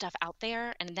gets stuff out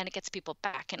there, and then it gets people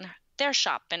back in their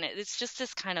shop. And it's just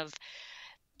this kind of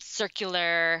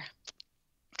circular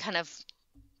kind of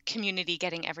community,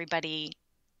 getting everybody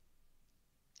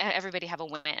have a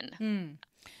win. Mm.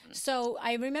 So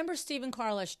I remember Stephen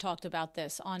Carlish talked about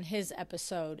this on his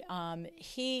episode.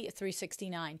 He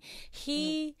 369.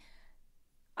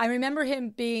 I remember him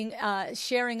being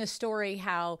sharing a story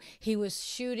how he was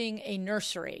shooting a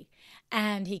nursery,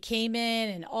 and he came in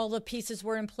and all the pieces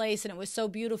were in place and it was so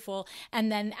beautiful.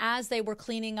 And then as they were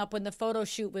cleaning up, when the photo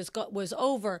shoot was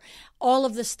over, all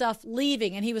of the stuff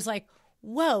leaving, and he was like,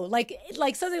 whoa,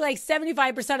 like something like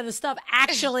 75% of the stuff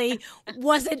actually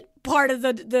wasn't part of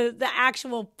the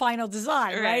actual final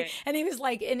design, right? Right. And he was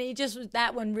like, and he just,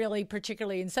 that one really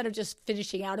particularly, instead of just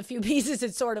finishing out a few pieces,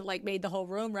 it sort of like made the whole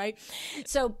room, right?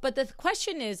 So, but the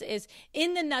question is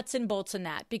in the nuts and bolts in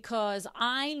that, because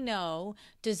I know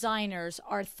designers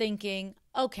are thinking,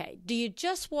 okay, do you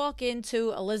just walk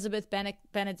into Elizabeth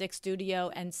Benedict's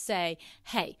studio and say,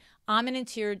 hey, I'm an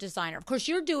interior designer. Of course,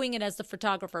 you're doing it as the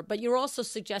photographer, but you're also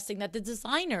suggesting that the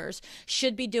designers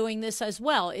should be doing this as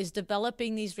well, is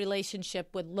developing these relationships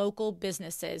with local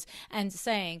businesses and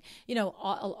saying,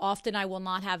 often I will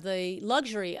not have the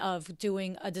luxury of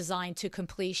doing a design to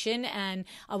completion, and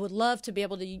I would love to be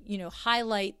able to,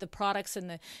 highlight the products and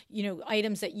the,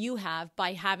 items that you have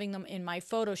by having them in my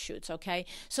photo shoots. Okay.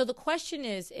 So the question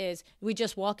is we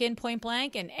just walk in point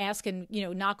blank and ask and,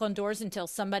 knock on doors until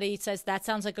somebody says that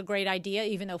sounds like a great idea,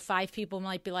 even though 5 people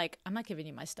might be like, I'm not giving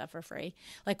you my stuff for free.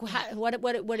 Like, what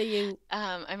are you?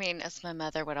 As my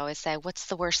mother would always say, what's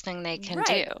the worst thing they can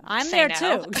do? I'm there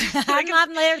too.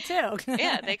 I'm there too.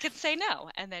 Yeah, they could say no.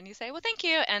 And then you say, well, thank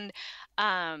you. And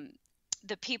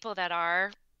the people that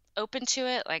are open to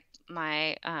it, like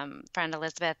my friend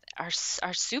Elizabeth, are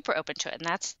super open to it. And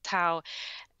that's how,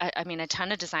 a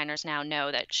ton of designers now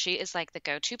know that she is like the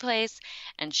go-to place,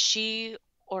 and she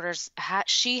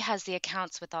has the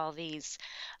accounts with all these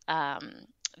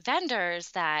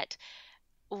vendors that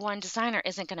one designer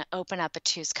isn't going to open up a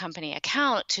Two's company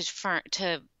account to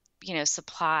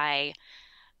supply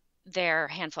their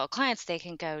handful of clients. They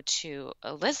can go to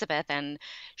Elizabeth, and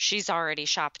she's already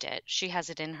shopped it. She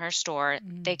has it in her store.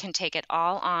 Mm-hmm. They can take it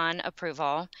all on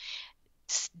approval,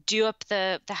 do up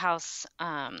the house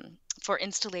for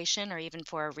installation or even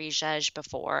for a rejudge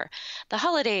before the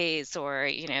holidays, or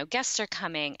guests are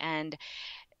coming, and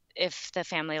if the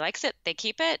family likes it, they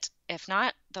keep it. If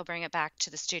not, they'll bring it back to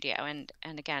the studio. And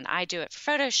again, I do it for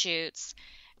photo shoots.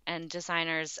 And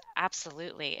designers,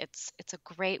 absolutely. It's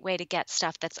a great way to get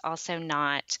stuff that's also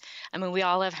not, we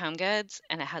all have home goods,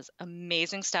 and it has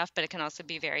amazing stuff, but it can also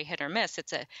be very hit or miss.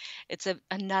 It's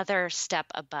another step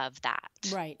above that.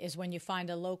 Right, is when you find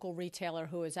a local retailer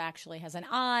who actually has an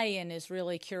eye and is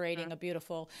really curating a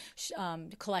beautiful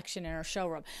collection in her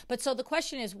showroom. But so the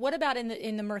question is, what about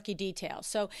in the murky details?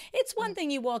 So it's one thing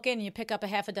you walk in and you pick up a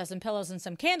half a dozen pillows and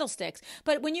some candlesticks,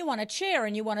 but when you want a chair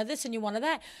and you want this and you want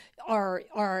that,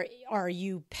 are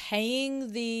you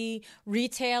paying the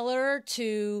retailer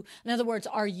to, in other words,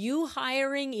 are you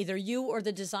hiring, either you or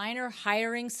the designer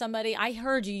hiring somebody? I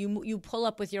heard you pull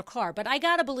up with your car, but I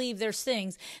got to believe there's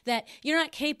things that you're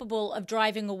not capable of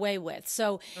driving away with.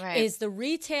 So right. Is the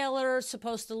retailer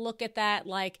supposed to look at that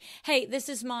like, hey, this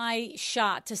is my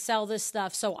shot to sell this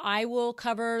stuff, so I will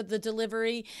cover the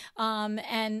delivery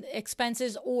and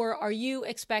expenses, or are you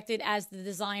expected as the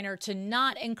designer to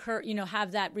not incur,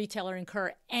 have that retailer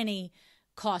incur any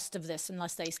cost of this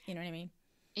unless they, you know what I mean?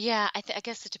 Yeah, I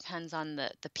guess it depends on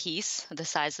the piece, the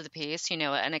size of the piece.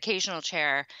 An occasional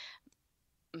chair,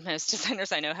 most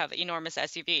designers I know have enormous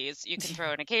SUVs. You can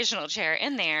throw an occasional chair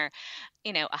in there.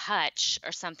 A hutch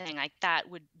or something like that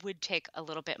would take a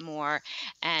little bit more.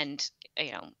 And,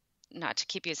 not to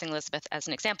keep using Elizabeth as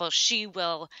an example, she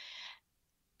will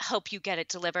help you get it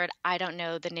delivered. I don't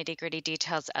know the nitty-gritty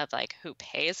details of like who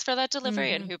pays for that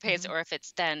delivery and who pays, or if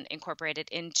it's then incorporated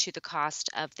into the cost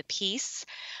of the piece.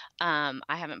 I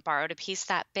haven't borrowed a piece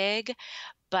that big,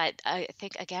 but I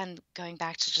think, again, going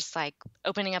back to just like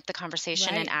opening up the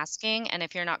conversation and asking, and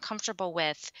if you're not comfortable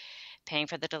with paying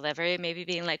for the delivery, maybe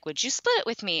being like, would you split it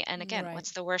with me? And again,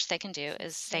 what's the worst they can do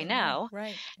is say no.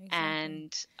 Right. Exactly.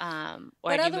 And,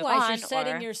 but otherwise you're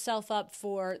setting yourself up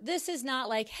for, this is not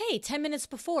like, hey, 10 minutes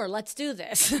before, let's do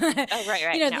this.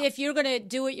 Right. No. If you're going to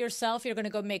do it yourself, you're going to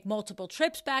go make multiple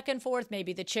trips back and forth.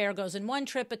 Maybe the chair goes in one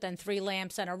trip, but then 3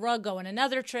 lamps and a rug go in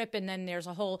another trip. And then there's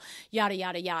a whole yada,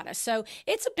 yada, yada. So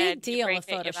it's a big deal of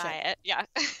Photoshop. You buy it. Yeah.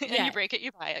 And you break it,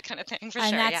 you buy it kind of thing, for sure.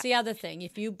 And that's the other thing.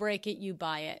 If you break it, you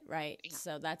buy it. Right. Yeah.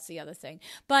 So that's the other thing.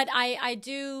 But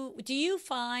do you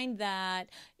find that,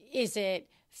 is it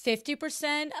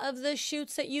 50% of the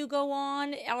shoots that you go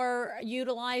on are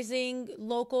utilizing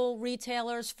local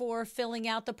retailers for filling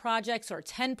out the projects, or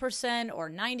 10% or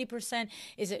 90%?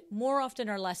 Is it more often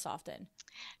or less often?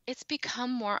 It's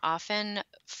become more often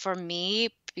for me,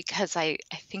 because I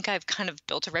think I've kind of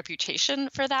built a reputation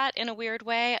for that in a weird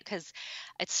way, because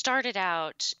it started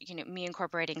out, me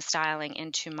incorporating styling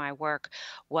into my work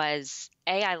was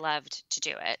A, I loved to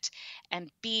do it, and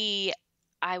B,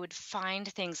 I would find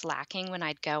things lacking when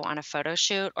I'd go on a photo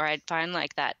shoot, or I'd find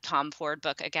like that Tom Ford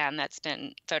book again that's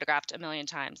been photographed a million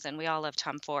times, and we all love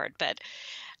Tom Ford, but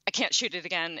I can't shoot it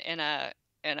again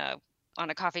on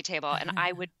a coffee table. And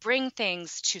I would bring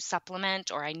things to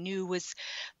supplement, or I knew was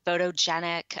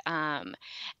photogenic. And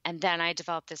then I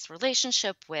developed this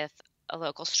relationship with a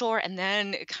local store. And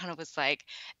then it kind of was like,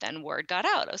 then word got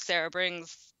out. Oh, Sarah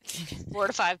brings 4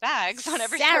 to 5 bags on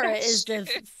every Sarah is the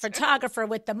photographer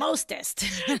with the mostest.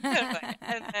 And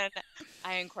then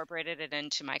I incorporated it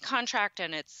into my contract,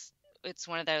 and it's it's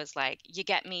one of those, like, you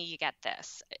get me, you get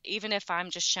this. Even if I'm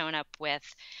just showing up with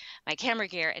my camera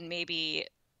gear and maybe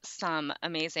some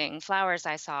amazing flowers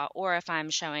I saw, or if I'm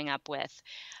showing up with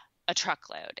a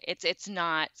truckload, it's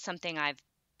not something I've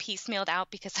piecemealed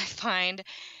out, because I find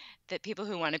that people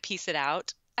who want to piece it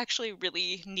out actually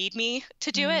really need me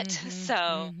to do it.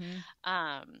 So,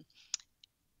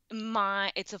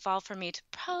 it's evolved for me to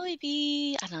probably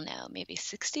be, I don't know, maybe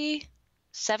 60,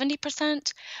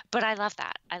 70%, but I love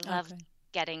that. I love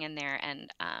getting in there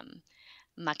and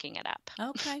mucking it up.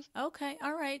 Okay.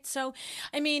 All right. So,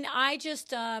 I mean, I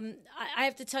just, I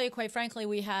have to tell you, quite frankly,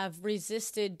 we have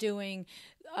resisted doing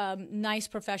nice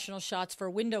professional shots for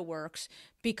window works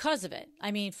because of it.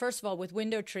 I mean, first of all, with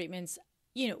window treatments,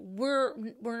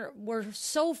 we're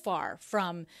so far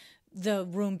from the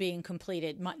room being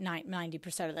completed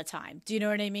 90% of the time. Do you know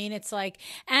what I mean? It's like,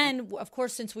 and of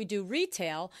course, since we do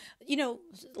retail,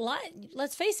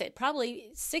 let's face it,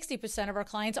 probably 60% of our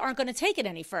clients aren't going to take it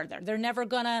any further. They're never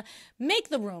going to make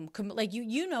the room,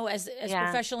 as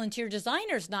professional interior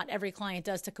designers, not every client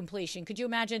does to completion. Could you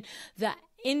imagine the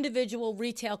individual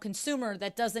retail consumer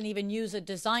that doesn't even use a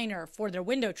designer for their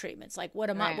window treatments? Like, what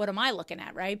am I looking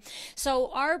at, right?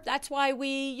 So that's why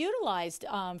we utilized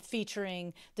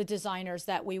featuring the designers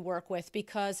that we work with,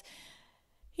 because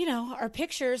our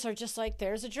pictures are just like,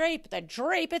 there's a drape. The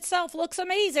drape itself looks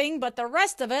amazing, but the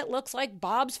rest of it looks like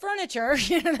Bob's furniture.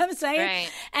 You know what I'm saying? Right.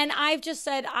 And I've just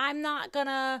said, I'm not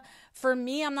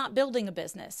building a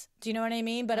business. Do you know what I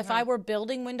mean? But if I were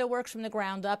building window works from the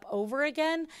ground up over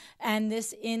again, and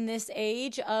in this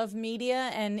age of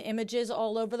media and images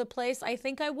all over the place, I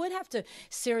think I would have to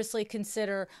seriously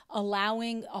consider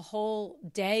allowing a whole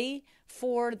day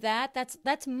for that.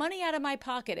 That's money out of my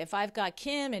pocket. If I've got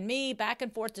Kim and me back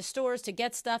and forth to stores to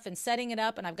get stuff and setting it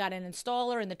up, and I've got an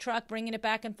installer in the truck bringing it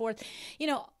back and forth,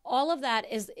 all of that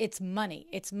it's money.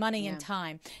 It's money and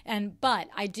time. But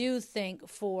I do think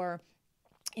for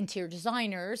interior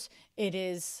designers, it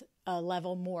is a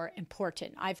level more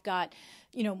important. I've got,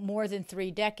 more than 3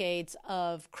 decades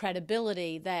of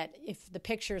credibility that if the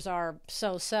pictures are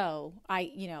so-so,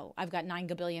 I've got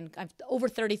I've over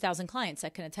 30,000 clients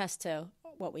that can attest to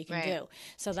what we can do.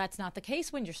 So that's not the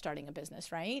case when you're starting a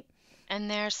business, right?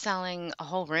 And they're selling a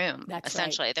whole room,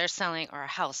 essentially. Right. They're selling or a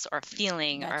house or a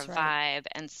feeling or a vibe.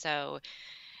 And so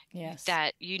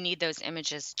that you need those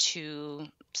images to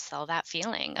sell that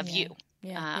feeling of you.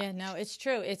 No, it's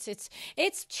true.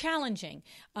 It's challenging.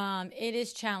 It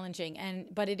is challenging,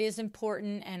 but it is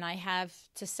important. And I have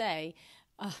to say,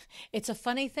 it's a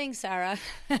funny thing, Sarah.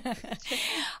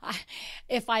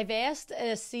 If I've asked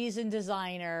a seasoned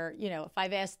designer, if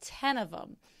I've asked 10 of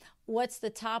them, what's the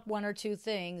top 1 or 2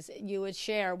 things you would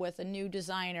share with a new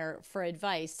designer for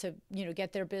advice to,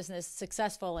 get their business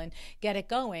successful and get it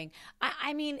going?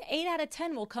 I mean, 8 out of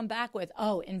 10 will come back with,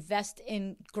 invest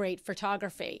in great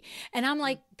photography. And I'm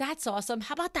like, that's awesome.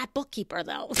 How about that bookkeeper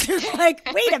though? Like,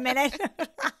 wait a minute.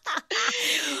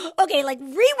 Okay, like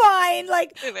rewind,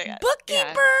 like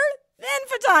bookkeeper, then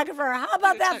photographer. How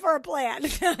about that for a plan?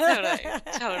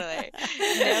 Totally.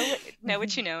 Know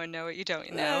what you know and know what you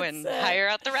don't know, and hire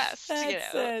out the rest.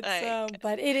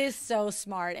 But it is so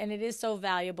smart, and it is so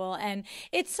valuable, and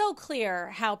it's so clear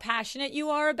how passionate you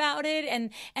are about it,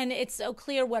 and it's so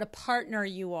clear what a partner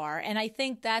you are. And I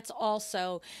think that's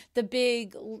also the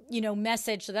big,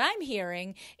 message that I'm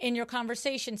hearing in your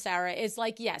conversation, Sarah, is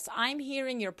like, yes, I'm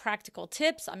hearing your practical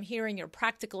tips. I'm hearing your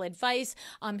practical advice.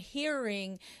 I'm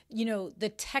hearing,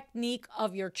 the technique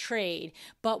of your trade.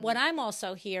 But what I'm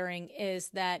also hearing is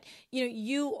that,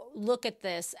 you look at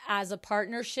this as a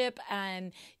partnership,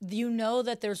 and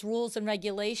that there's rules and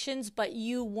regulations, but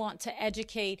you want to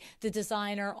educate the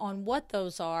designer on what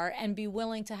those are and be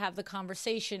willing to have the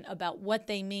conversation about what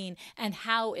they mean and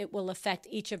how it will affect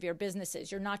each of your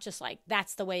businesses. You're not just like,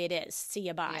 that's the way it is. See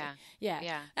you, bye.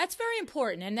 Yeah. That's very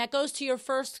important. And that goes to your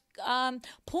first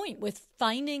point with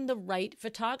finding the right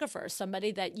photographer,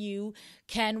 somebody that you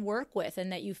can work with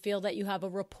and that you feel that you have a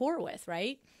rapport with,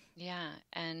 right? Yeah,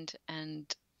 and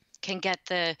can get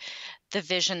the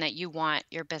vision that you want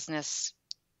your business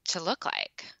to look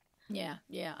like.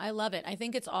 Yeah, I love it. I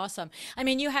think it's awesome. I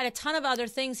mean, you had a ton of other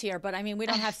things here, but I mean, we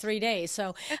don't have 3 days.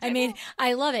 So, I mean,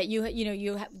 I love it.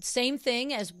 You have same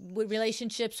thing as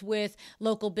relationships with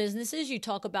local businesses. You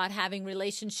talk about having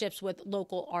relationships with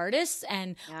local artists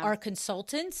and our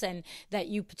consultants, and that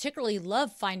you particularly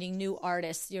love finding new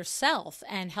artists yourself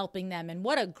and helping them. And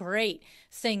what a great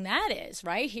thing that is,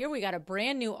 right? Here we got a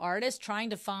brand new artist trying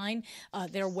to find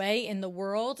their way in the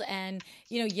world. And,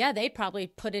 they probably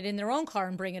put it in their own car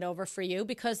and bring it over. turnover for you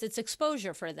because it's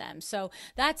exposure for them. So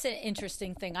that's an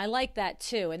interesting thing. I like that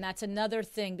too. And that's another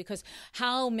thing, because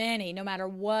how many, no matter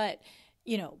what,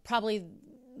 probably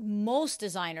most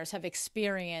designers have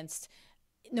experienced,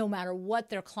 no matter what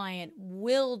their client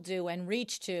will do and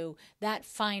reach to, that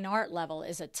fine art level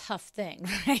is a tough thing,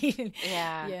 right?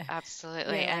 Yeah,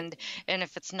 absolutely. Yeah. And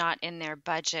if it's not in their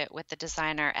budget with the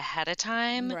designer ahead of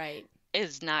time, Right.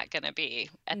 is not going to be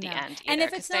at the end either. And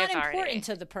if it's 'cause not they've important already-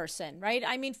 to the person, right?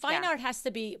 I mean, fine art has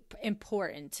to be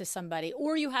important to somebody,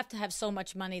 or you have to have so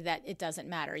much money that it doesn't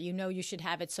matter. You should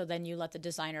have it, so then you let the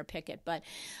designer pick it. But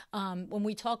when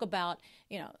we talk about,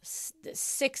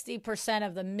 60%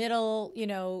 of the middle,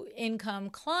 income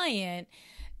client,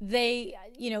 they,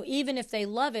 even if they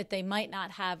love it, they might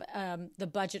not have the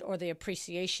budget or the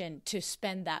appreciation to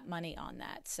spend that money on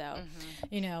that. So,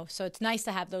 so it's nice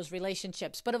to have those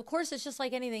relationships. But of course, it's just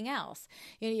like anything else.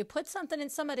 You put something in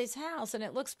somebody's house and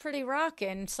it looks pretty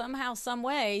rockin'. Somehow, some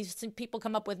way, people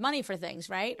come up with money for things,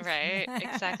 right? Right,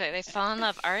 exactly. They fall in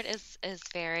love. Art is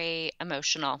very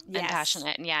emotional and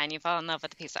passionate. And you fall in love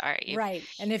with a piece of art. Right.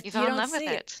 And if you fall in love with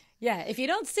it. Yeah, if you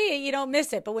don't see it, you don't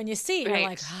miss it. But when you see it, you're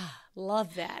like,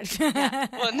 love that.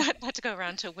 Well, not to go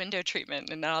around to window treatment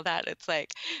and all that. It's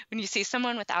like when you see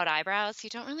someone without eyebrows,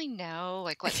 you don't really know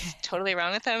what's totally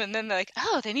wrong with them. And then they're like,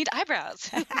 oh, they need eyebrows.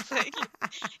 It's like,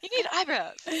 you need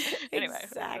eyebrows. Anyway.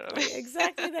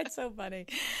 Exactly. That's so funny.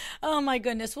 Oh, my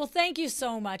goodness. Well, thank you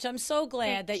so much. I'm so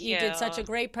glad that you did such a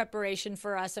great preparation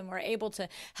for us and were able to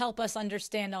help us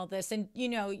understand all this. And,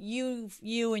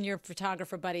 you and your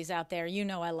photographer buddies out there,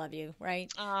 I love you, right?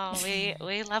 Oh,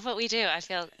 we love what we do. I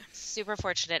feel super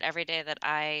fortunate every day that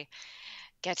I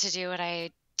get to do what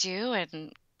I do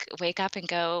and wake up and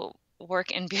go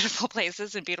work in beautiful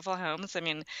places and beautiful homes. I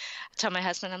mean, I tell my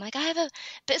husband, I'm like, I have a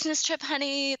business trip,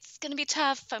 honey. It's going to be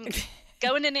tough. I'm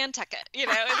going to Nantucket.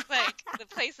 It's like the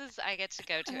places I get to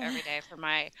go to every day for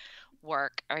my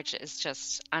work is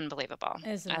just unbelievable.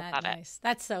 Isn't that love nice?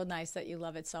 That's so nice that you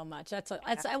love it so much. That's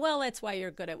why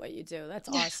you're good at what you do. That's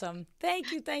awesome.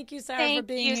 Thank you, Sarah, for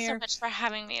being here. Thank you so much for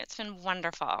having me. It's been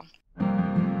wonderful.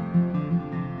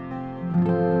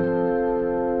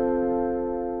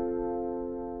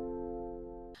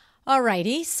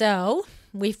 Alrighty, so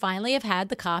we finally have had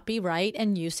the copyright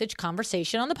and usage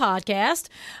conversation on the podcast.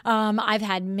 I've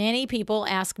had many people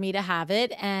ask me to have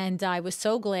it, and I was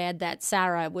so glad that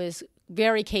Sarah was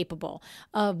very capable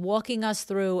of walking us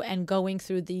through and going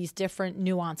through these different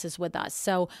nuances with us.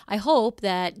 So I hope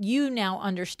that you now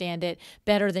understand it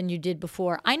better than you did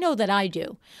before. I know that I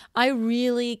do. I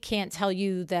really can't tell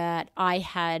you that I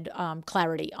had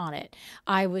clarity on it.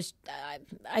 I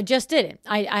just didn't.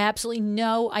 I absolutely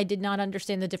know I did not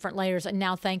understand the different layers. And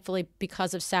now, thankfully,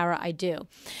 because of Sarah, I do.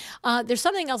 There's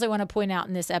something else I want to point out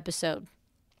in this episode.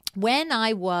 When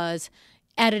I was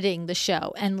editing the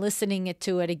show and listening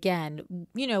to it again,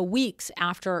 weeks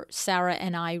after Sarah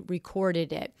and I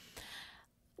recorded it.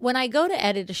 When I go to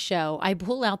edit a show, I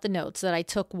pull out the notes that I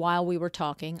took while we were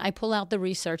talking. I pull out the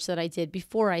research that I did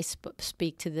before I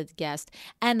speak to the guest,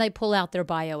 and I pull out their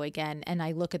bio again, and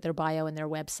I look at their bio and their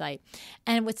website.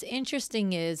 And what's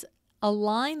interesting is a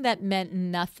line that meant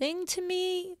nothing to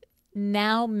me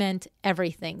now meant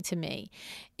everything to me.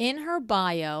 In her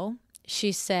bio,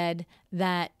 she said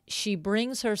that she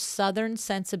brings her Southern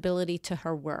sensibility to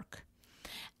her work.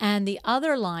 And the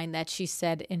other line that she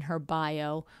said in her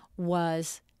bio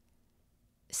was,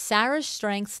 Sarah's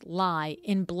strengths lie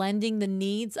in blending the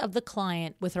needs of the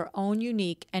client with her own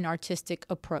unique and artistic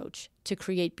approach to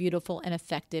create beautiful and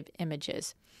effective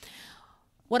images.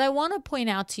 What I want to point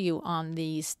out to you on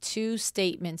these two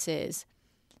statements is,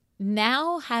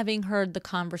 now, having heard the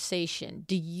conversation,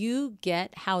 do you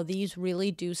get how these really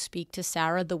do speak to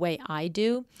Sarah the way I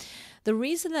do? The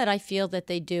reason that I feel that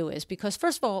they do is because,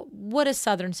 first of all, what is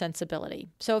Southern sensibility?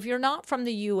 So if you're not from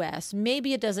the U.S.,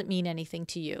 maybe it doesn't mean anything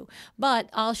to you.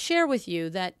 But I'll share with you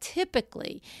that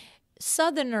typically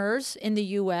Southerners in the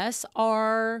U.S.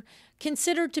 are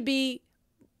considered to be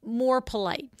more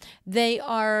polite. They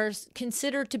are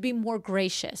considered to be more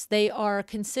gracious. They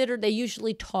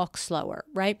usually talk slower,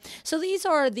 right? So these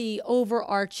are the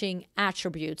overarching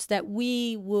attributes that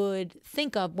we would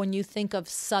think of when you think of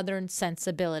Southern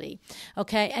sensibility,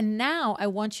 okay? And now I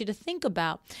want you to think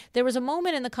about, there was a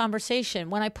moment in the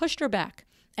conversation when I pushed her back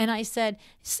and I said,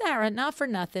 Sarah, not for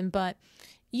nothing, but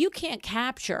you can't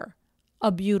capture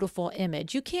a beautiful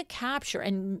image. You can't capture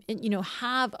and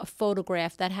have a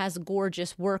photograph that has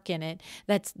gorgeous work in it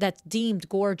that's deemed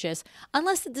gorgeous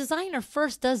unless the designer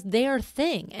first does their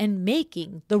thing and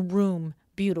making the room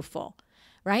beautiful,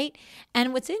 right?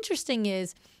 And what's interesting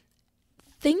is,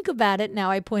 think about it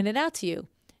now. I pointed out to you,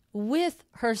 with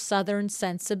her Southern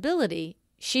sensibility.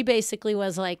 She basically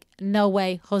was like, no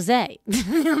way, Jose.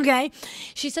 Okay.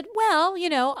 She said, well,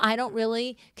 I don't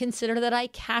really consider that I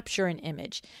capture an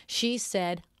image. She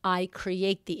said, I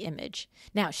create the image.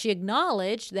 Now, she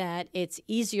acknowledged that it's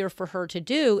easier for her to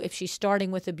do if she's starting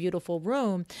with a beautiful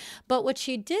room. But what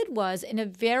she did was, in a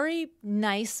very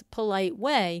nice, polite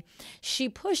way, she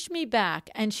pushed me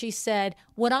back and she said,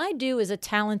 what I do is a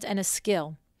talent and a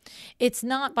skill. It's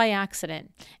not by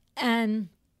accident. And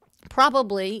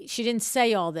probably she didn't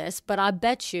say all this, but I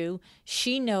bet you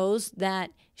she knows that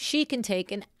she can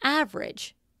take an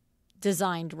average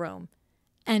designed room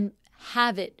and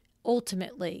have it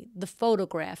ultimately, the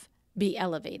photograph, be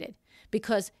elevated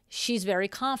because she's very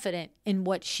confident in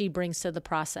what she brings to the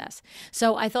process.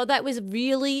 So I thought that was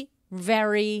really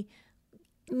very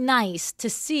nice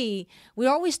to see. We're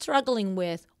always struggling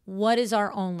with what is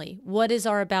our only, what is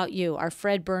our about you, our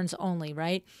Fred Burns only,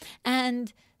 right?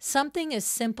 And something as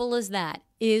simple as that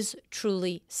is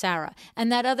truly Sarah.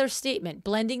 And that other statement,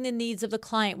 blending the needs of the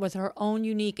client with her own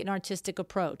unique and artistic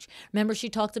approach. Remember, she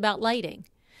talked about lighting.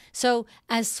 So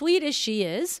as sweet as she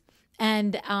is,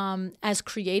 and as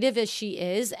creative as she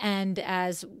is, and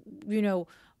as,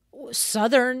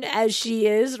 Southern as she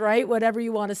is, right? Whatever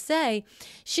you want to say,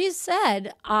 she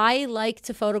said, I like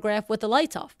to photograph with the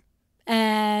lights off.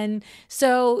 And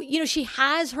so, she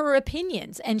has her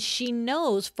opinions and she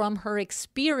knows from her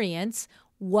experience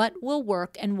what will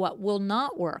work and what will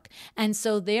not work. And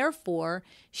so therefore,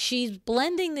 she's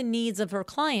blending the needs of her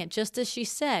client, just as she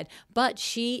said, but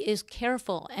she is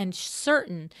careful and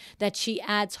certain that she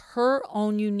adds her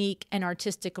own unique and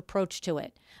artistic approach to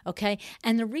it. Okay.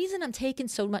 And the reason I'm taking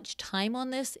so much time on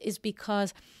this is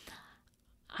because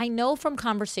I know from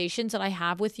conversations that I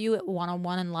have with you at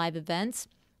one-on-one and live events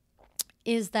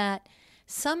is that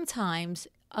sometimes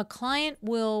a client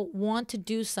will want to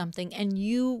do something and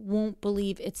you don't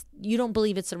believe it's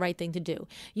the right thing to do.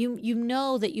 You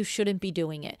know that you shouldn't be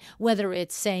doing it, whether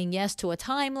it's saying yes to a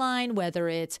timeline, whether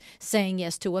it's saying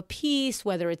yes to a piece,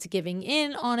 whether it's giving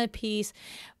in on a piece.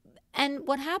 And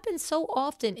what happens so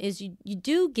often is you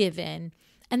do give in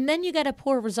and then you get a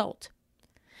poor result.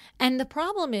 And the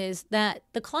problem is that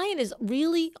the client is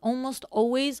really almost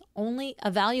always only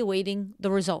evaluating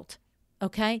the result.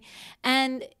 Okay.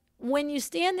 And when you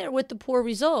stand there with the poor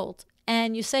result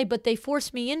and you say, but they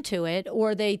forced me into it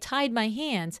or they tied my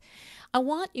hands, I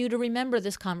want you to remember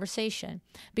this conversation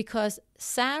because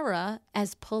Sarah,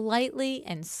 as politely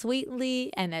and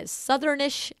sweetly and as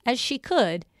Southernish as she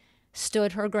could,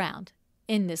 stood her ground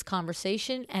in this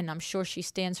conversation. And I'm sure she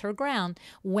stands her ground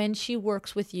when she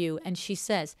works with you and she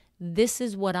says, this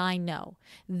is what I know.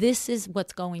 This is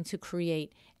what's going to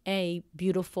create a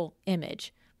beautiful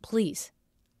image. Please,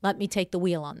 let me take the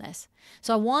wheel on this.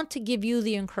 So I want to give you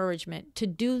the encouragement to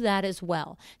do that as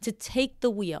well, to take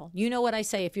the wheel. You know what I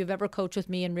say if you've ever coached with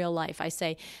me in real life. I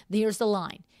say, here's the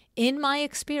line. In my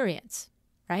experience,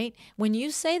 right? When you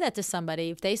say that to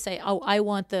somebody, if they say, oh, I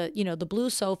want the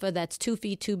blue sofa that's 2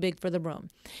 feet too big for the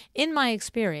room. In my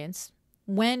experience,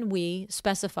 when we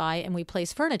specify and we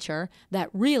place furniture that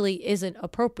really isn't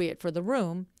appropriate for the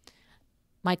room,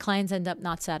 my clients end up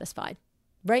not satisfied.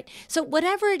 Right? So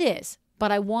whatever it is,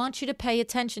 but I want you to pay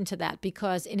attention to that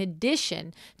because in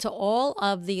addition to all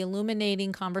of the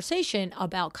illuminating conversation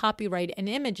about copyright and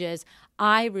images,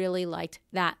 I really liked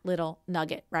that little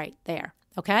nugget right there.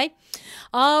 Okay?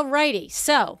 All righty.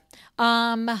 So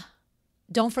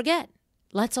don't forget.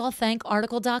 Let's all thank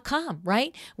Article.com,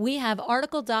 right? We have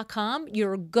Article.com,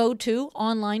 your go-to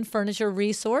online furniture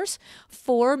resource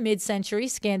for mid-century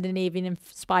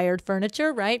Scandinavian-inspired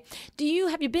furniture, right?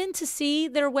 Have you been to see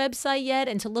their website yet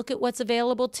and to look at what's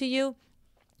available to you?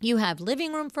 You have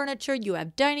living room furniture, you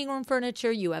have dining room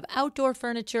furniture, you have outdoor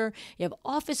furniture, you have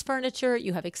office furniture,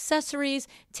 you have accessories,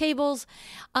 tables.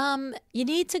 You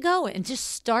need to go and just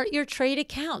start your trade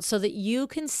account so that you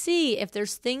can see if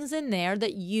there's things in there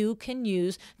that you can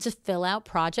use to fill out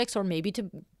projects or maybe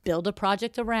to build a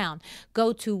project around.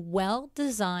 Go to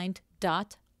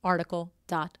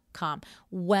welldesigned.article.com.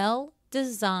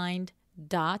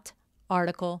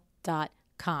 welldesigned.article.com.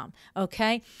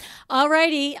 Okay. All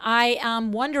righty. I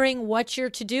am wondering what your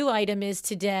to-do item is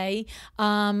today.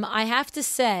 I have to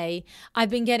say,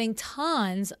 I've been getting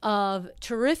tons of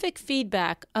terrific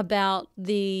feedback about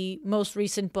the most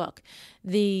recent book,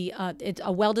 it's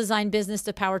A Well-Designed Business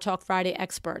to Power Talk Friday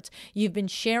Experts. You've been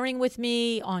sharing with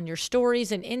me on your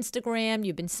stories and Instagram.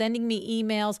 You've been sending me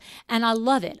emails, and I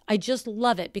love it. I just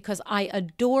love it because I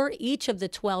adore each of the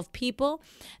 12 people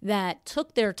that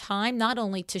took their time not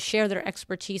only to share their expertise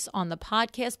expertise on the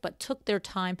podcast, but took their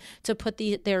time to put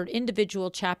their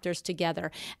individual chapters together.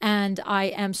 And I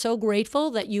am so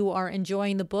grateful that you are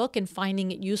enjoying the book and finding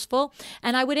it useful.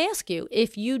 And I would ask you,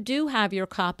 if you do have your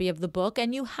copy of the book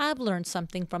and you have learned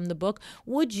something from the book,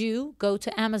 would you go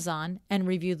to Amazon and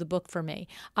review the book for me?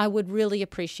 I would really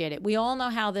appreciate it. We all know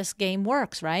how this game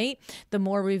works, right? The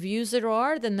more reviews there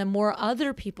are, then the more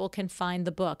other people can find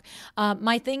the book.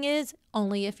 My thing is,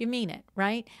 only if you mean it,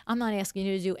 right? I'm not asking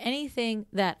you to do anything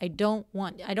that I don't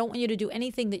want. I don't want you to do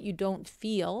anything that you don't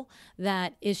feel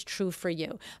that is true for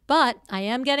you. But I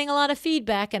am getting a lot of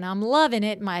feedback and I'm loving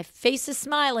it. My face is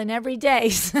smiling every day.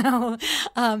 So,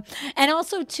 and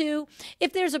also too,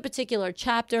 if there's a particular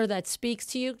chapter that speaks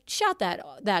to you, shout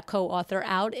that co-author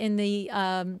out in the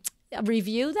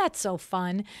review. That's so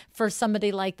fun for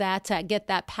somebody like that to get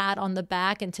that pat on the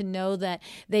back and to know that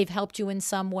they've helped you in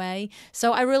some way.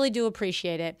 So I really do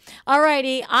appreciate it. All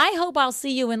righty. I hope I'll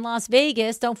see you in Las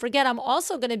Vegas. Don't forget, I'm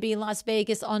also going to be in Las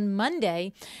Vegas on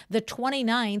Monday, the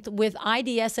 29th, with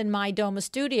IDS in my Doma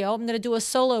studio. I'm going to do a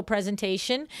solo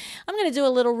presentation. I'm going to do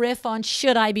a little riff on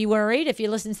Should I Be Worried? If you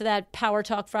listened to that Power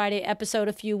Talk Friday episode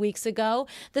a few weeks ago,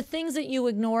 the things that you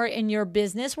ignore in your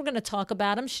business, we're going to talk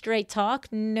about them. Straight talk.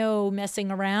 No messing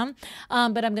around,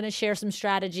 but I'm going to share some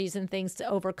strategies and things to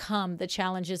overcome the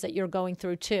challenges that you're going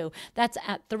through too. That's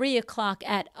at 3:00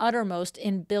 at Uttermost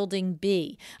in Building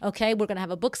B. Okay, we're going to have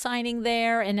a book signing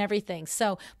there and everything.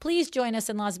 So please join us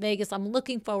in Las Vegas. I'm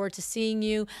looking forward to seeing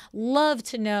you. Love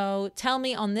to know. Tell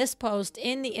me on this post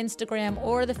in the Instagram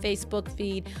or the Facebook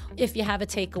feed if you have a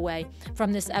takeaway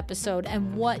from this episode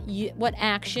and what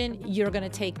action you're going to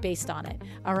take based on it.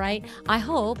 All right. I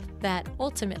hope that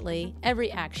ultimately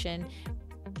every action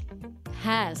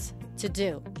has to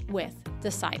do with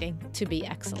deciding to be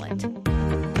excellent.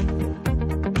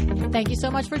 Thank you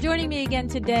so much for joining me again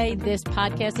today. This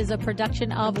podcast is a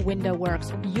production of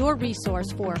WindowWorks, your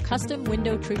resource for custom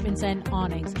window treatments and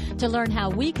awnings. To learn how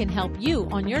we can help you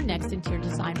on your next interior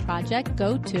design project,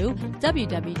 go to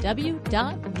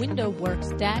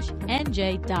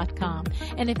www.windowworks-nj.com.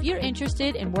 And if you're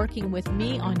interested in working with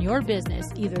me on your business,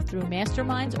 either through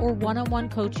masterminds or one-on-one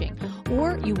coaching,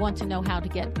 or you want to know how to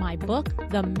get my book,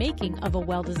 The Making of a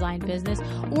Well-Designed Business,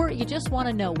 or you just want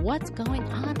to know what's going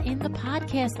on in the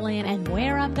podcast land and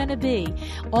where I'm going to be,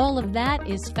 all of that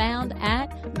is found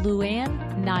at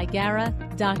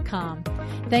luannigara.com.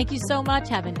 Thank you so much.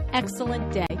 Have an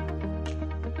excellent day.